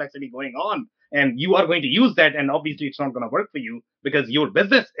complexity going on, and you are going to use that, and obviously it's not going to work for you because your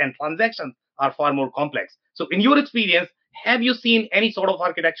business and transactions are far more complex. So in your experience, Have you seen any sort of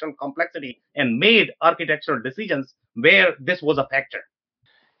architectural complexity and made architectural decisions where this was a factor?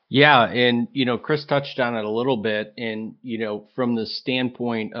 Yeah, and Chris touched on it a little bit, and from the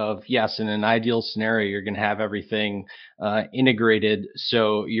standpoint of, yes, in an ideal scenario, you're going to have everything integrated,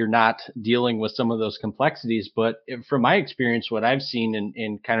 so you're not dealing with some of those complexities. But from my experience, what I've seen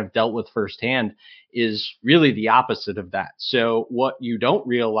and kind of dealt with firsthand is really the opposite of that. So what you don't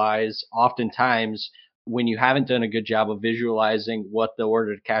realize oftentimes when you haven't done a good job of visualizing what the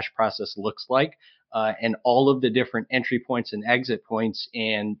order to cash process looks like, and all of the different entry points and exit points.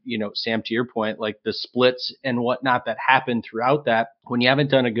 And, Sam, to your point, like the splits and whatnot that happen throughout that, when you haven't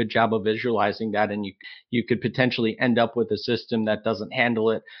done a good job of visualizing that, and you could potentially end up with a system that doesn't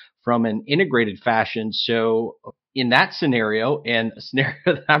handle it from an integrated fashion. So in that scenario, and a scenario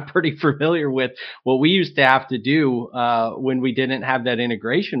that I'm pretty familiar with, what we used to have to do when we didn't have that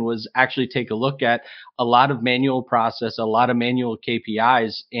integration was actually take a look at a lot of manual process, a lot of manual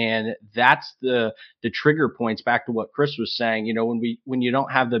KPIs, and that's the trigger points. Back to what Chris was saying, when you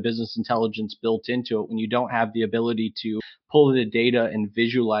don't have the business intelligence built into it, when you don't have the ability to pull the data and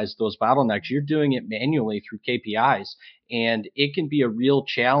visualize those bottlenecks, you're doing it manually through KPIs. And it can be a real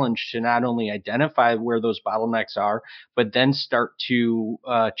challenge to not only identify where those bottlenecks are, but then start to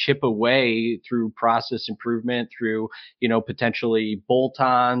chip away through process improvement, through potentially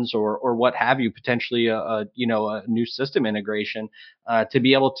bolt-ons or what have you, potentially a new system integration to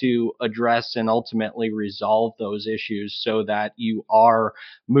be able to address and ultimately resolve those issues, so that you are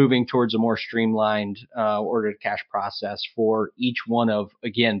moving towards a more streamlined order to cash process for each one of,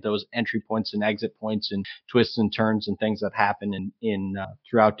 again, those entry points and exit points and twists and turns and things that happen in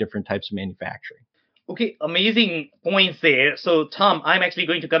throughout different types of manufacturing. Okay, amazing points there. So, Tom, I'm actually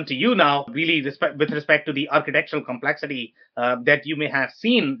going to come to you now, really with respect to the architectural complexity that you may have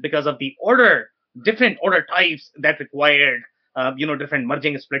seen because of the different order types that required, different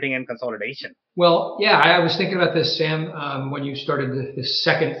merging, splitting, and consolidation. Well, yeah, I was thinking about this, Sam, when you started the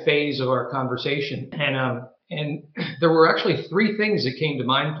second phase of our conversation. And there were actually three things that came to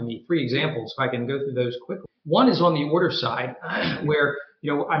mind to me, three examples, if I can go through those quickly. One is on the order side, where,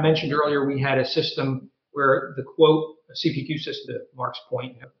 I mentioned earlier we had a system where the quote, a CPQ system, to Mark's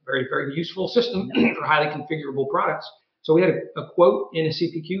point, very, very useful system for highly configurable products. So we had a quote in a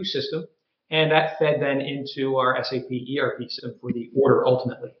CPQ system, and that fed then into our SAP ERP system for the order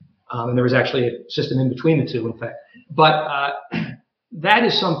ultimately. And there was actually a system in between the two, in fact. But that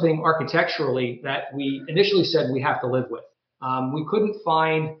is something architecturally that we initially said we have to live with. We couldn't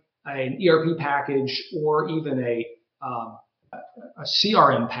find an ERP package or even a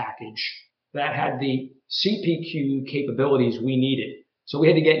CRM package that had the CPQ capabilities we needed. So we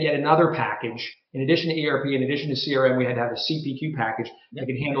had to get yet another package. In addition to ERP, in addition to CRM, we had to have a CPQ package that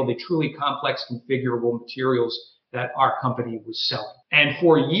could handle the truly complex configurable materials that our company was selling. And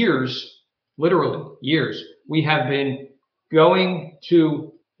for years, literally years, we have been going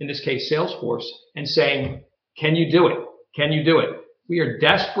to, in this case, Salesforce, and saying, can you do it? Can you do it? We are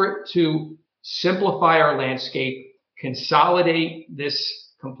desperate to simplify our landscape, consolidate this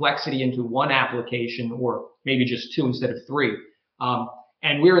complexity into one application, or maybe just two instead of three.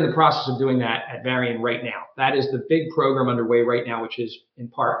 And we're in the process of doing that at Varian right now. That is the big program underway right now, which is in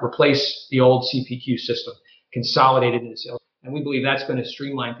part replace the old CPQ system, consolidate it into Salesforce. And we believe that's going to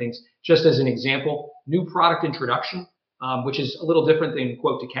streamline things. Just as an example, new product introduction, which is a little different than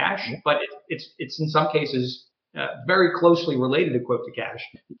quote to cash, but it's in some cases very closely related to quote to cash.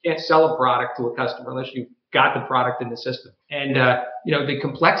 You can't sell a product to a customer unless you've got the product in the system. And the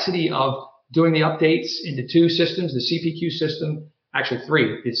complexity of doing the updates into two systems, the CPQ system, actually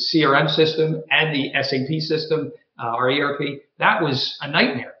three, the CRM system and the SAP system, our ERP, that was a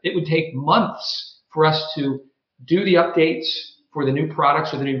nightmare. It would take months for us to do the updates for the new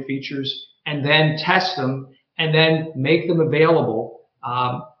products or the new features and then test them and then make them available.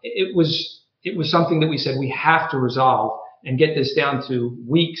 It was something that we said we have to resolve and get this down to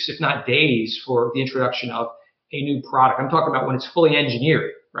weeks, if not days, for the introduction of a new product. I'm talking about when it's fully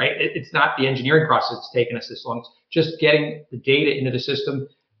engineered, right? It's not the engineering process that's taken us this long. It's just getting the data into the system,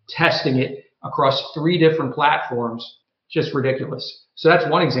 testing it across three different platforms, just ridiculous. So that's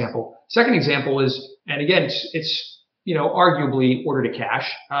one example. Second example is, and again, it's arguably order to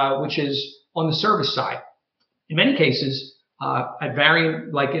cash, which is on the service side. In many cases, at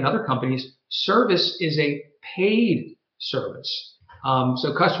Varian, like in other companies, service is a paid service.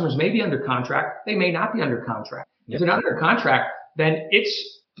 So customers may be under contract. They may not be under contract. If they're not under contract, then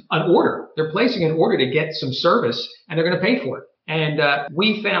it's an order. They're placing an order to get some service, and they're going to pay for it. And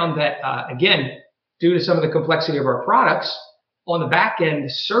we found that, again, due to some of the complexity of our products, on the back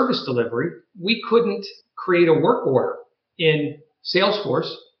end service delivery, we couldn't create a work order in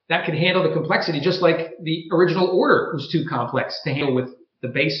Salesforce that could handle the complexity, just like the original order was too complex to handle with the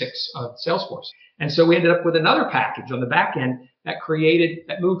basics of Salesforce. And so we ended up with another package on the back end that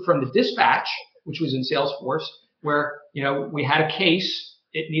moved from the dispatch, which was in Salesforce, where, we had a case,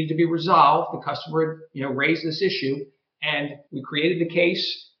 it needed to be resolved. The customer had, raised this issue, and we created the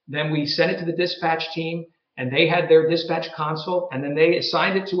case. Then we sent it to the dispatch team, and they had their dispatch console, and then they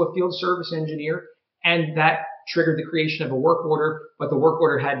assigned it to a field service engineer, and that triggered the creation of a work order. But the work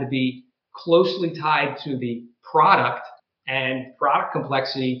order had to be closely tied to the product, and product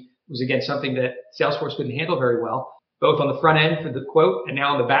complexity was, again, something that Salesforce couldn't handle very well, both on the front end for the quote and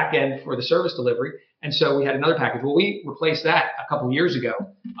now on the back end for the service delivery. And so we had another package. Well, we replaced that a couple of years ago.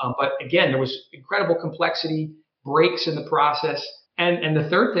 But again, there was incredible complexity, breaks in the process. And the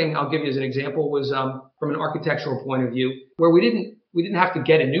third thing I'll give you as an example was from an architectural point of view, where we didn't have to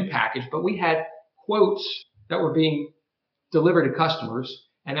get a new package, but we had quotes that were being delivered to customers.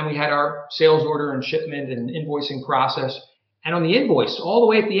 And then we had our sales order and shipment and invoicing process. And on the invoice, all the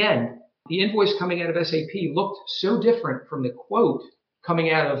way at the end, the invoice coming out of SAP looked so different from the quote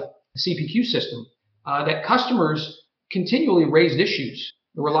coming out of the CPQ system that customers continually raised issues.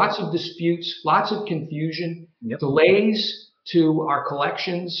 There were lots of disputes, lots of confusion, delays to our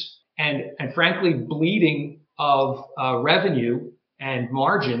collections, and frankly, bleeding of revenue and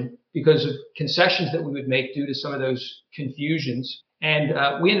margin because of concessions that we would make due to some of those confusions. And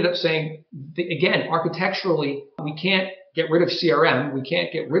we ended up saying, again, architecturally, we can't get rid of CRM, we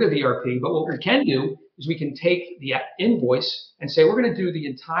can't get rid of ERP, but what we can do is we can take the invoice and say, we're going to do the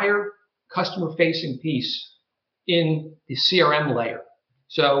entire customer-facing piece in the CRM layer.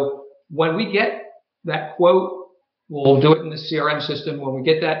 So when we get that quote, we'll do it in the CRM system. When we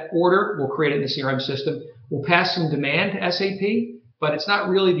get that order, we'll create it in the CRM system. We'll pass some demand to SAP, but it's not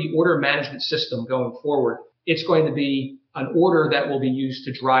really the order management system going forward. It's going to be an order that will be used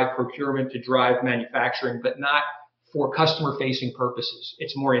to drive procurement, to drive manufacturing, but not for customer-facing purposes.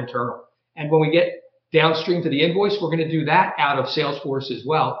 It's more internal. And when we get downstream to the invoice, we're going to do that out of Salesforce as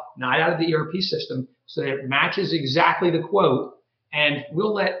well, not out of the ERP system, so that it matches exactly the quote. And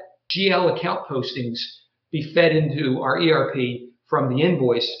we'll let GL account postings be fed into our ERP from the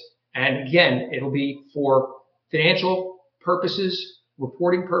invoice. And again, it'll be for financial purposes,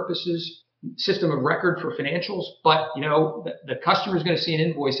 reporting purposes, system of record for financials. But, the customer is going to see an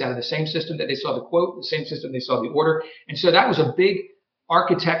invoice out of the same system that they saw the quote, the same system they saw the order. And so that was a big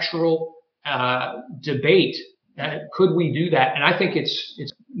architectural debate. Could we do that? And I think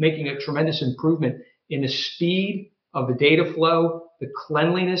it's making a tremendous improvement in the speed of the data flow, the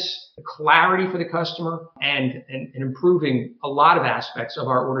cleanliness, the clarity for the customer, and improving a lot of aspects of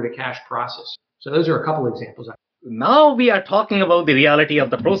our order to cash process. So those are a couple of examples. Now we are talking about the reality of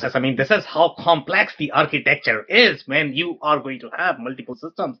the process. I mean, this is how complex the architecture is when you are going to have multiple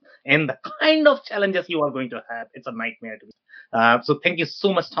systems and the kind of challenges you are going to have. It's a nightmare to me. So thank you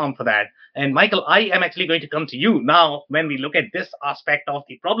so much, Tom, for that. And Michael, I am actually going to come to you now when we look at this aspect of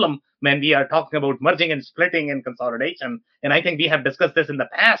the problem, when we are talking about merging and splitting and consolidation. And I think we have discussed this in the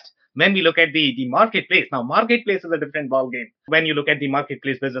past when we look at the marketplace. Now, marketplace is a different ballgame when you look at the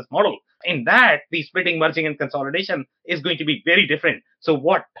marketplace business model. In that, the splitting, merging, and consolidation is going to be very different. So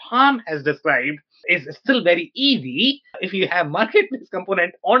what Tom has described is still very easy. If you have marketplace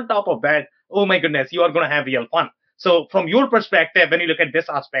component on top of that, oh my goodness, you are going to have real fun. So from your perspective, when you look at this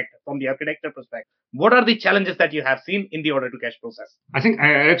aspect from the architecture perspective, what are the challenges that you have seen in the order to cash process? I think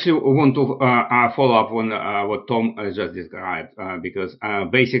I actually want to follow up on what Tom just described, because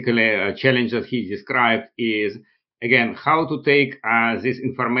basically a challenge that he described is, again, how to take this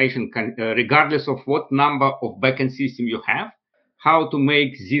information, regardless of what number of backend system you have, how to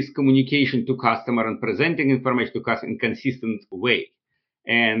make this communication to customer and presenting information to customer in a consistent way.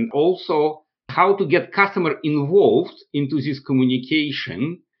 And also how to get customer involved into this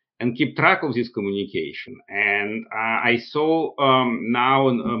communication and keep track of this communication. And I saw now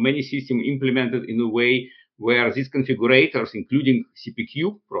many systems implemented in a way where these configurators, including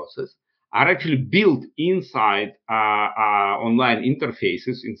CPQ process, are actually built inside online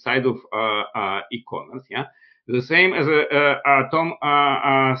interfaces inside of e-commerce. Yeah, the same as Tom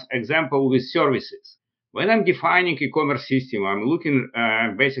example with services. When I'm defining e-commerce system, I'm looking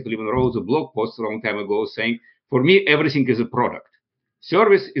basically when I wrote a blog post a long time ago saying, for me, everything is a product.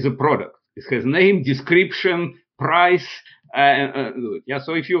 Service is a product. It has name, description, price. Yeah.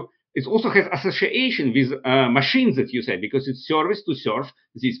 So it also has association with machines that you said, because it's service to serve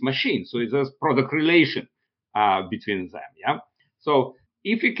this machine. So it's a product relation between them. Yeah. So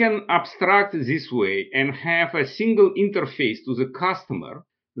if you can abstract this way and have a single interface to the customer,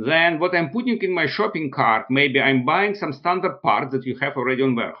 then what I'm putting in my shopping cart, maybe I'm buying some standard parts that you have already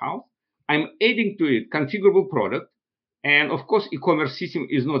on warehouse. I'm adding to it configurable product. And of course, e-commerce system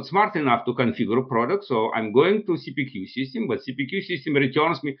is not smart enough to configure product. So I'm going to CPQ system, but CPQ system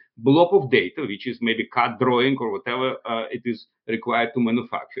returns me blob of data, which is maybe CAD drawing or whatever it is required to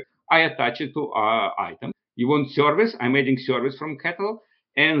manufacture. I attach it to item. You want service? I'm adding service from catalog.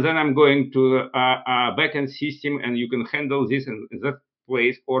 And then I'm going to a backend system, and you can handle this, and that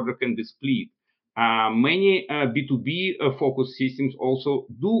place order can be split. Many B2B focused systems also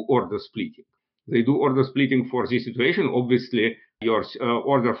do order splitting. They do order splitting for this situation. Obviously, your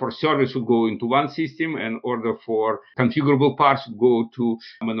order for service should go into one system, and order for configurable parts should go to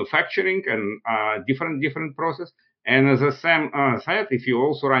manufacturing and different process. And as Sam said, if you're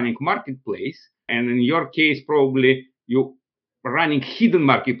also running marketplace, and in your case, probably you running hidden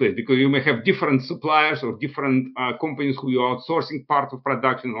marketplace because you may have different suppliers or different companies who are outsourcing part of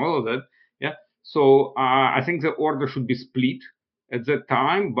production, all of that. Yeah. So I think the order should be split at that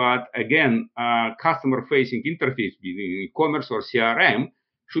time. But again, customer-facing interface, be it e-commerce or CRM,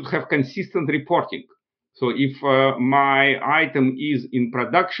 should have consistent reporting. So if my item is in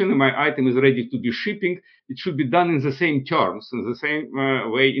production, my item is ready to be shipping, it should be done in the same terms, in the same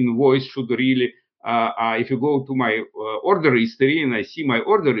way. Invoice should really, if you go to my order history and I see my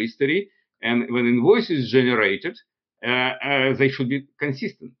order history, and when invoice is generated, they should be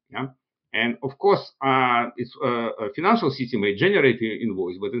consistent. Yeah? And of course, it's a financial system may generate an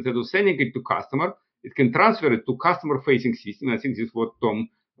invoice, but instead of sending it to customer, it can transfer it to customer-facing system. I think this is what Tom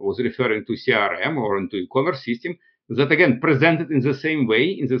was referring to, CRM or into e-commerce system, that again presented in the same way,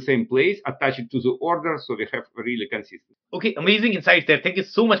 in the same place, attach it to the order, so we have really consistent. Okay, amazing insights there. Thank you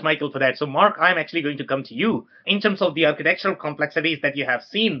so much, Michael, for that. So, Mark, I'm actually going to come to you in terms of the architectural complexities that you have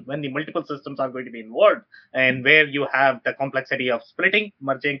seen when the multiple systems are going to be involved, and where you have the complexity of splitting,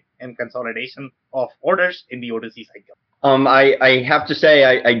 merging, and consolidation of orders in the O2C cycle. I have to say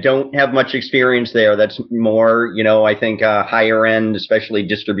I don't have much experience there. That's more, I think higher end, especially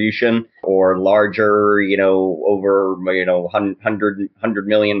distribution or larger, over 100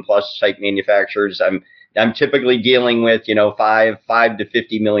 million plus type manufacturers. I'm typically dealing with $5 to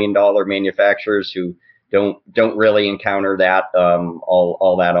 $50 million manufacturers who don't really encounter that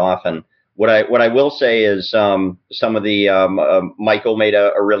all that often. What I will say is some of the Michael made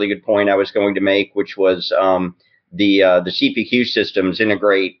a really good point I was going to make, which was the CPQ systems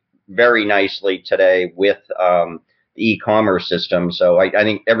integrate very nicely today with the e-commerce system. So I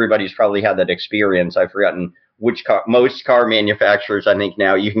think everybody's probably had that experience. I've forgotten most car manufacturers, I think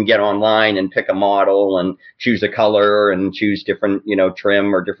now you can get online and pick a model and choose a color and choose different,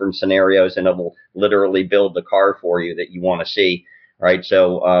 trim or different scenarios, and it will literally build the car for you that you want to see. Right.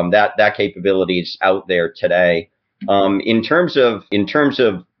 So that capability is out there today. In terms of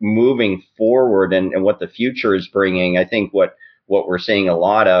moving forward and what the future is bringing, I think what we're seeing a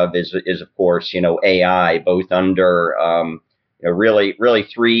lot of is of course AI, both under really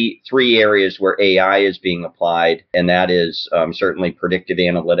three areas where AI is being applied, and that is certainly predictive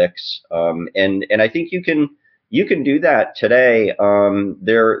analytics, and I think you can do that today.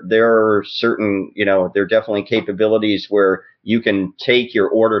 There are certain there are definitely capabilities where you can take your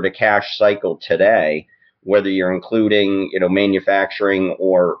order to cash cycle today, whether you're including, manufacturing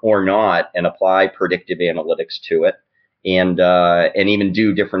or not, and apply predictive analytics to it, and even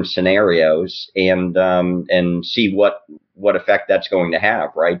do different scenarios and see what effect that's going to have,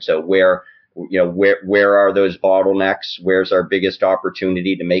 right? So where are those bottlenecks? Where's our biggest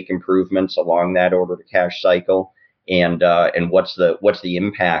opportunity to make improvements along that order to cash cycle? And what's the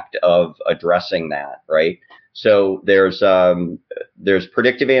impact of addressing that, right? So there's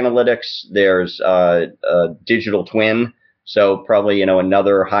predictive analytics, there's digital twin. So probably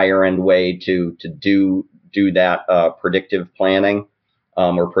another higher end way to do that predictive planning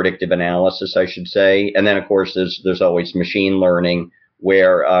or predictive analysis, I should say. And then of course there's always machine learning,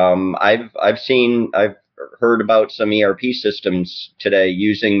 where I've heard about some ERP systems today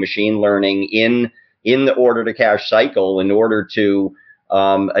using machine learning in the order to cash cycle in order to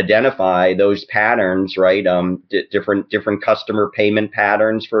identify those patterns, right? Different customer payment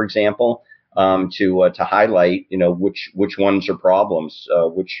patterns, for example, to highlight, which ones are problems,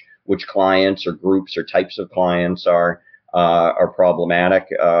 which clients or groups or types of clients are problematic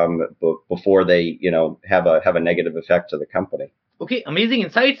before they, have a negative effect to the company. Okay, amazing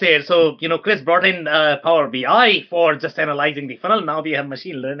insights here. So, Chris brought in Power BI for just analyzing the funnel. Now we have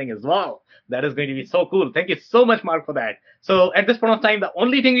machine learning as well. That is going to be so cool. Thank you so much, Mark, for that. So at this point of time, the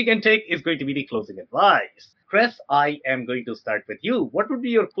only thing we can take is going to be the closing advice. Chris, I am going to start with you. What would be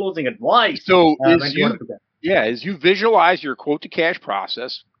your closing advice? So Yeah, as you visualize your quote to cash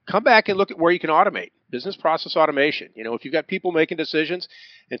process, come back and look at where you can automate. Business process automation. If you've got people making decisions,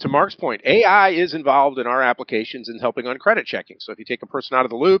 and to Mark's point, AI is involved in our applications in helping on credit checking. So if you take a person out of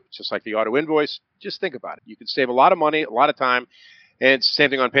the loop, just like the auto invoice, just think about it. You can save a lot of money, a lot of time, and it's the same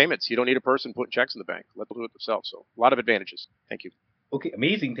thing on payments. You don't need a person putting checks in the bank. Let them do it themselves. So a lot of advantages. Thank you. Okay,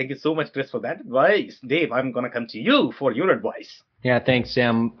 amazing. Thank you so much, Chris, for that advice. Dave, I'm going to come to you for your advice. Yeah, thanks,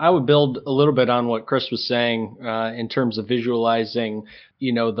 Sam. I would build a little bit on what Chris was saying in terms of visualizing,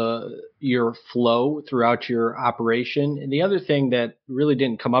 your flow throughout your operation. And the other thing that really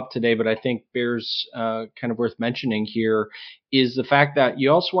didn't come up today, but I think bears kind of worth mentioning here, is the fact that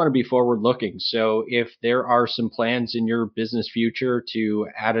you also want to be forward-looking. So if there are some plans in your business future to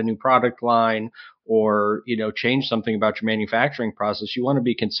add a new product line or change something about your manufacturing process, you want to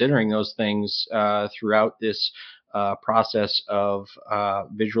be considering those things throughout this process of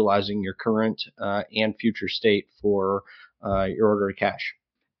visualizing your current and future state for your order to cash.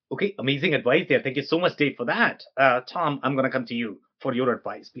 Okay, amazing advice there. Thank you so much, Dave, for that. Tom, I'm going to come to you for your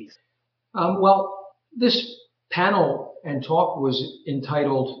advice, please. Well, this panel and talk was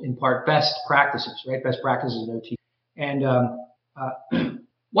entitled, in part, Best Practices, right? Best Practices in OT. And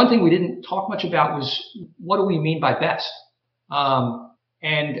one thing we didn't talk much about was, what do we mean by best?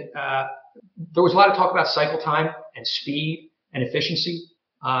 There was a lot of talk about cycle time and speed and efficiency,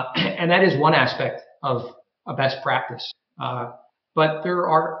 and that is one aspect of a best practice. But there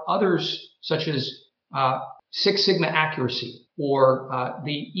are others, such as Six Sigma accuracy, or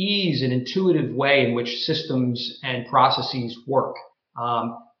the ease and intuitive way in which systems and processes work,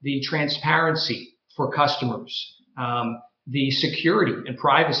 the transparency for customers, the security and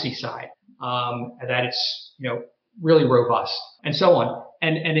privacy side, that it's really robust, and so on.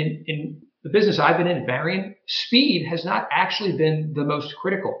 And in the business I've been in, Varian, speed has not actually been the most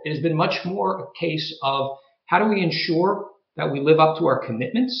critical. It has been much more a case of, how do we ensure that we live up to our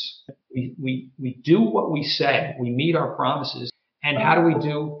commitments? We do what we say, we meet our promises, and how do we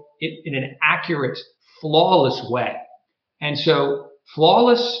do it in an accurate, flawless way? And so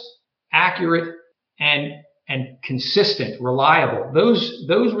flawless, accurate, and consistent, reliable, those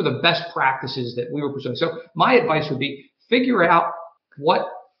were the best practices that we were pursuing. So my advice would be, figure out what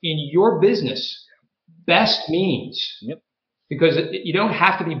in your business best means. Yep. Because you don't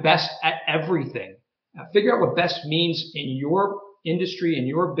have to be best at everything. Figure out what best means in your industry, in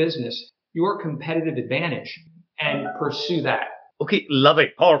your business, your competitive advantage, and pursue that. Okay, love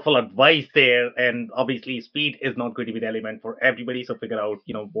it. Powerful advice there. And obviously, speed is not going to be the element for everybody. So figure out,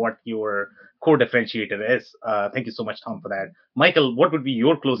 what your core differentiator is. Thank you so much, Tom, for that. Michael, what would be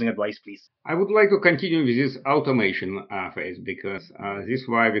your closing advice, please? I would like to continue with this automation phase, because this is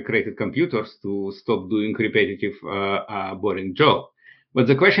why we created computers, to stop doing repetitive, boring job. But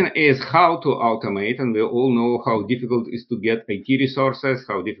the question is how to automate, and we all know how difficult it is to get IT resources,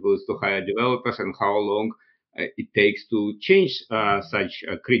 how difficult it is to hire developers, and how long it takes to change such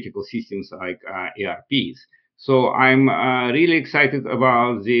critical systems like ERPs. So I'm really excited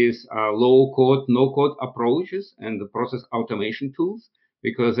about these low-code, no-code approaches and the process automation tools,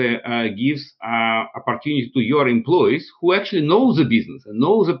 because it gives opportunity to your employees who actually know the business and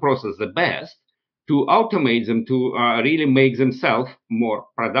know the process the best, to automate them, to really make themselves more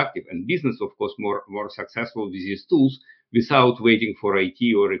productive, and business, of course, more successful with these tools, without waiting for IT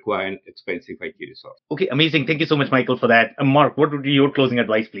or requiring expensive IT resources. Okay, amazing. Thank you so much, Michael, for that. Mark, what would be your closing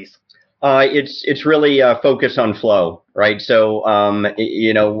advice, please? It's really focus on flow, right? So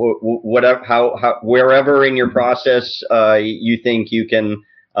wherever in your process you think you can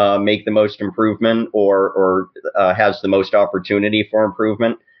make the most improvement or has the most opportunity for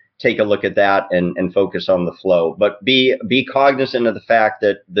improvement, take a look at that and focus on the flow. But be cognizant of the fact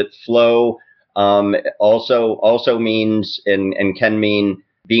that flow also means and can mean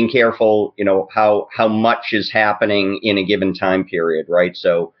being careful, how much is happening in a given time period, right?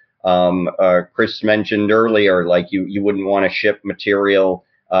 So Chris mentioned earlier, like you wouldn't want to ship material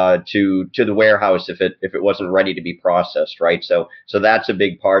to the warehouse if it wasn't ready to be processed, right? So that's a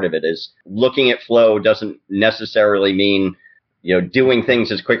big part of it. Is looking at flow doesn't necessarily mean doing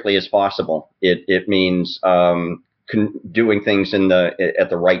things as quickly as possible. It means doing things at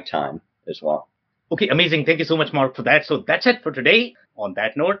the right time as well. Okay, amazing. Thank you so much, Mark, for that. So that's it for today. On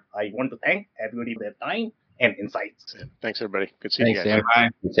that note, I want to thank everybody for their time and insights. Thanks, everybody. Good seeing you guys. Sam.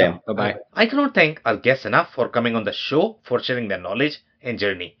 Bye. Sam. Bye-bye. I cannot thank our guests enough for coming on the show, for sharing their knowledge and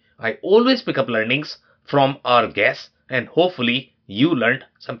journey. I always pick up learnings from our guests, and hopefully you learned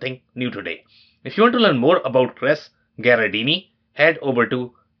something new today. If you want to learn more about Chris Gherardini, head over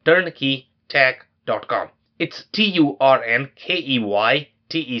to turnkeytech.com. It's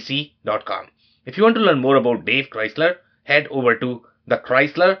turnkeytec.com. If you want to learn more about Dave Chrysler, head over to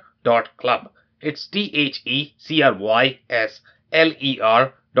thechrysler.club. It's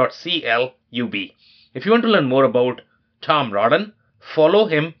TheChrysler.club. If you want to learn more about Tom Rodden, follow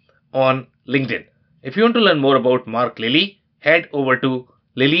him on LinkedIn. If you want to learn more about Mark Lilly, head over to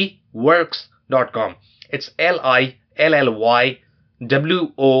lillyworks.com. It's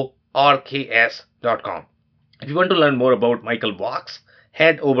LILLYWORKS.com. If you want to learn more about Michael Vox,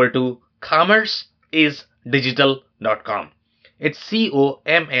 head over to commerceisdigital.com. It's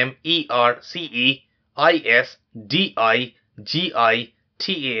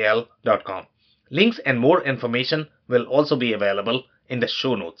commerceisdigital.com. Links and more information will also be available in the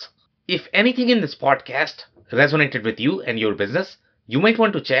show notes. If anything in this podcast resonated with you and your business, you might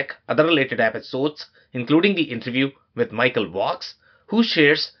want to check other related episodes, including the interview with Michael Vox, who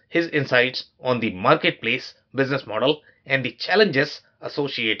shares his insights on the marketplace business model and the challenges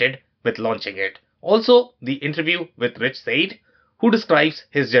associated with launching it. Also, the interview with Rich Said, who describes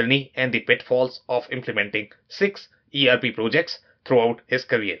his journey and the pitfalls of implementing 6 ERP projects throughout his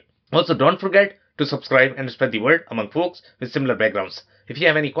career. Also, don't forget to subscribe and spread the word among folks with similar backgrounds. If you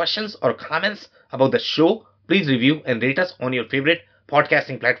have any questions or comments about the show, please review and rate us on your favorite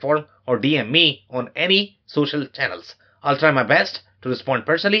podcasting platform or DM me on any social channels. I'll try my best to respond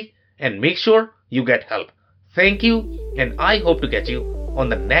personally and make sure you get help. Thank you, and I hope to get you on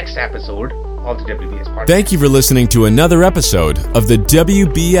the next episode of the WBS Podcast. Thank you for listening to another episode of the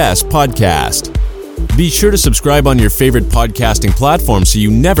WBS Podcast. Be sure to subscribe on your favorite podcasting platform so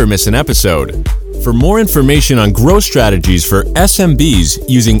you never miss an episode. For more information on growth strategies for SMBs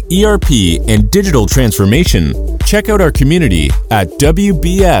using ERP and digital transformation, check out our community at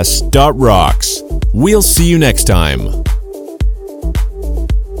WBS.rocks. We'll see you next time.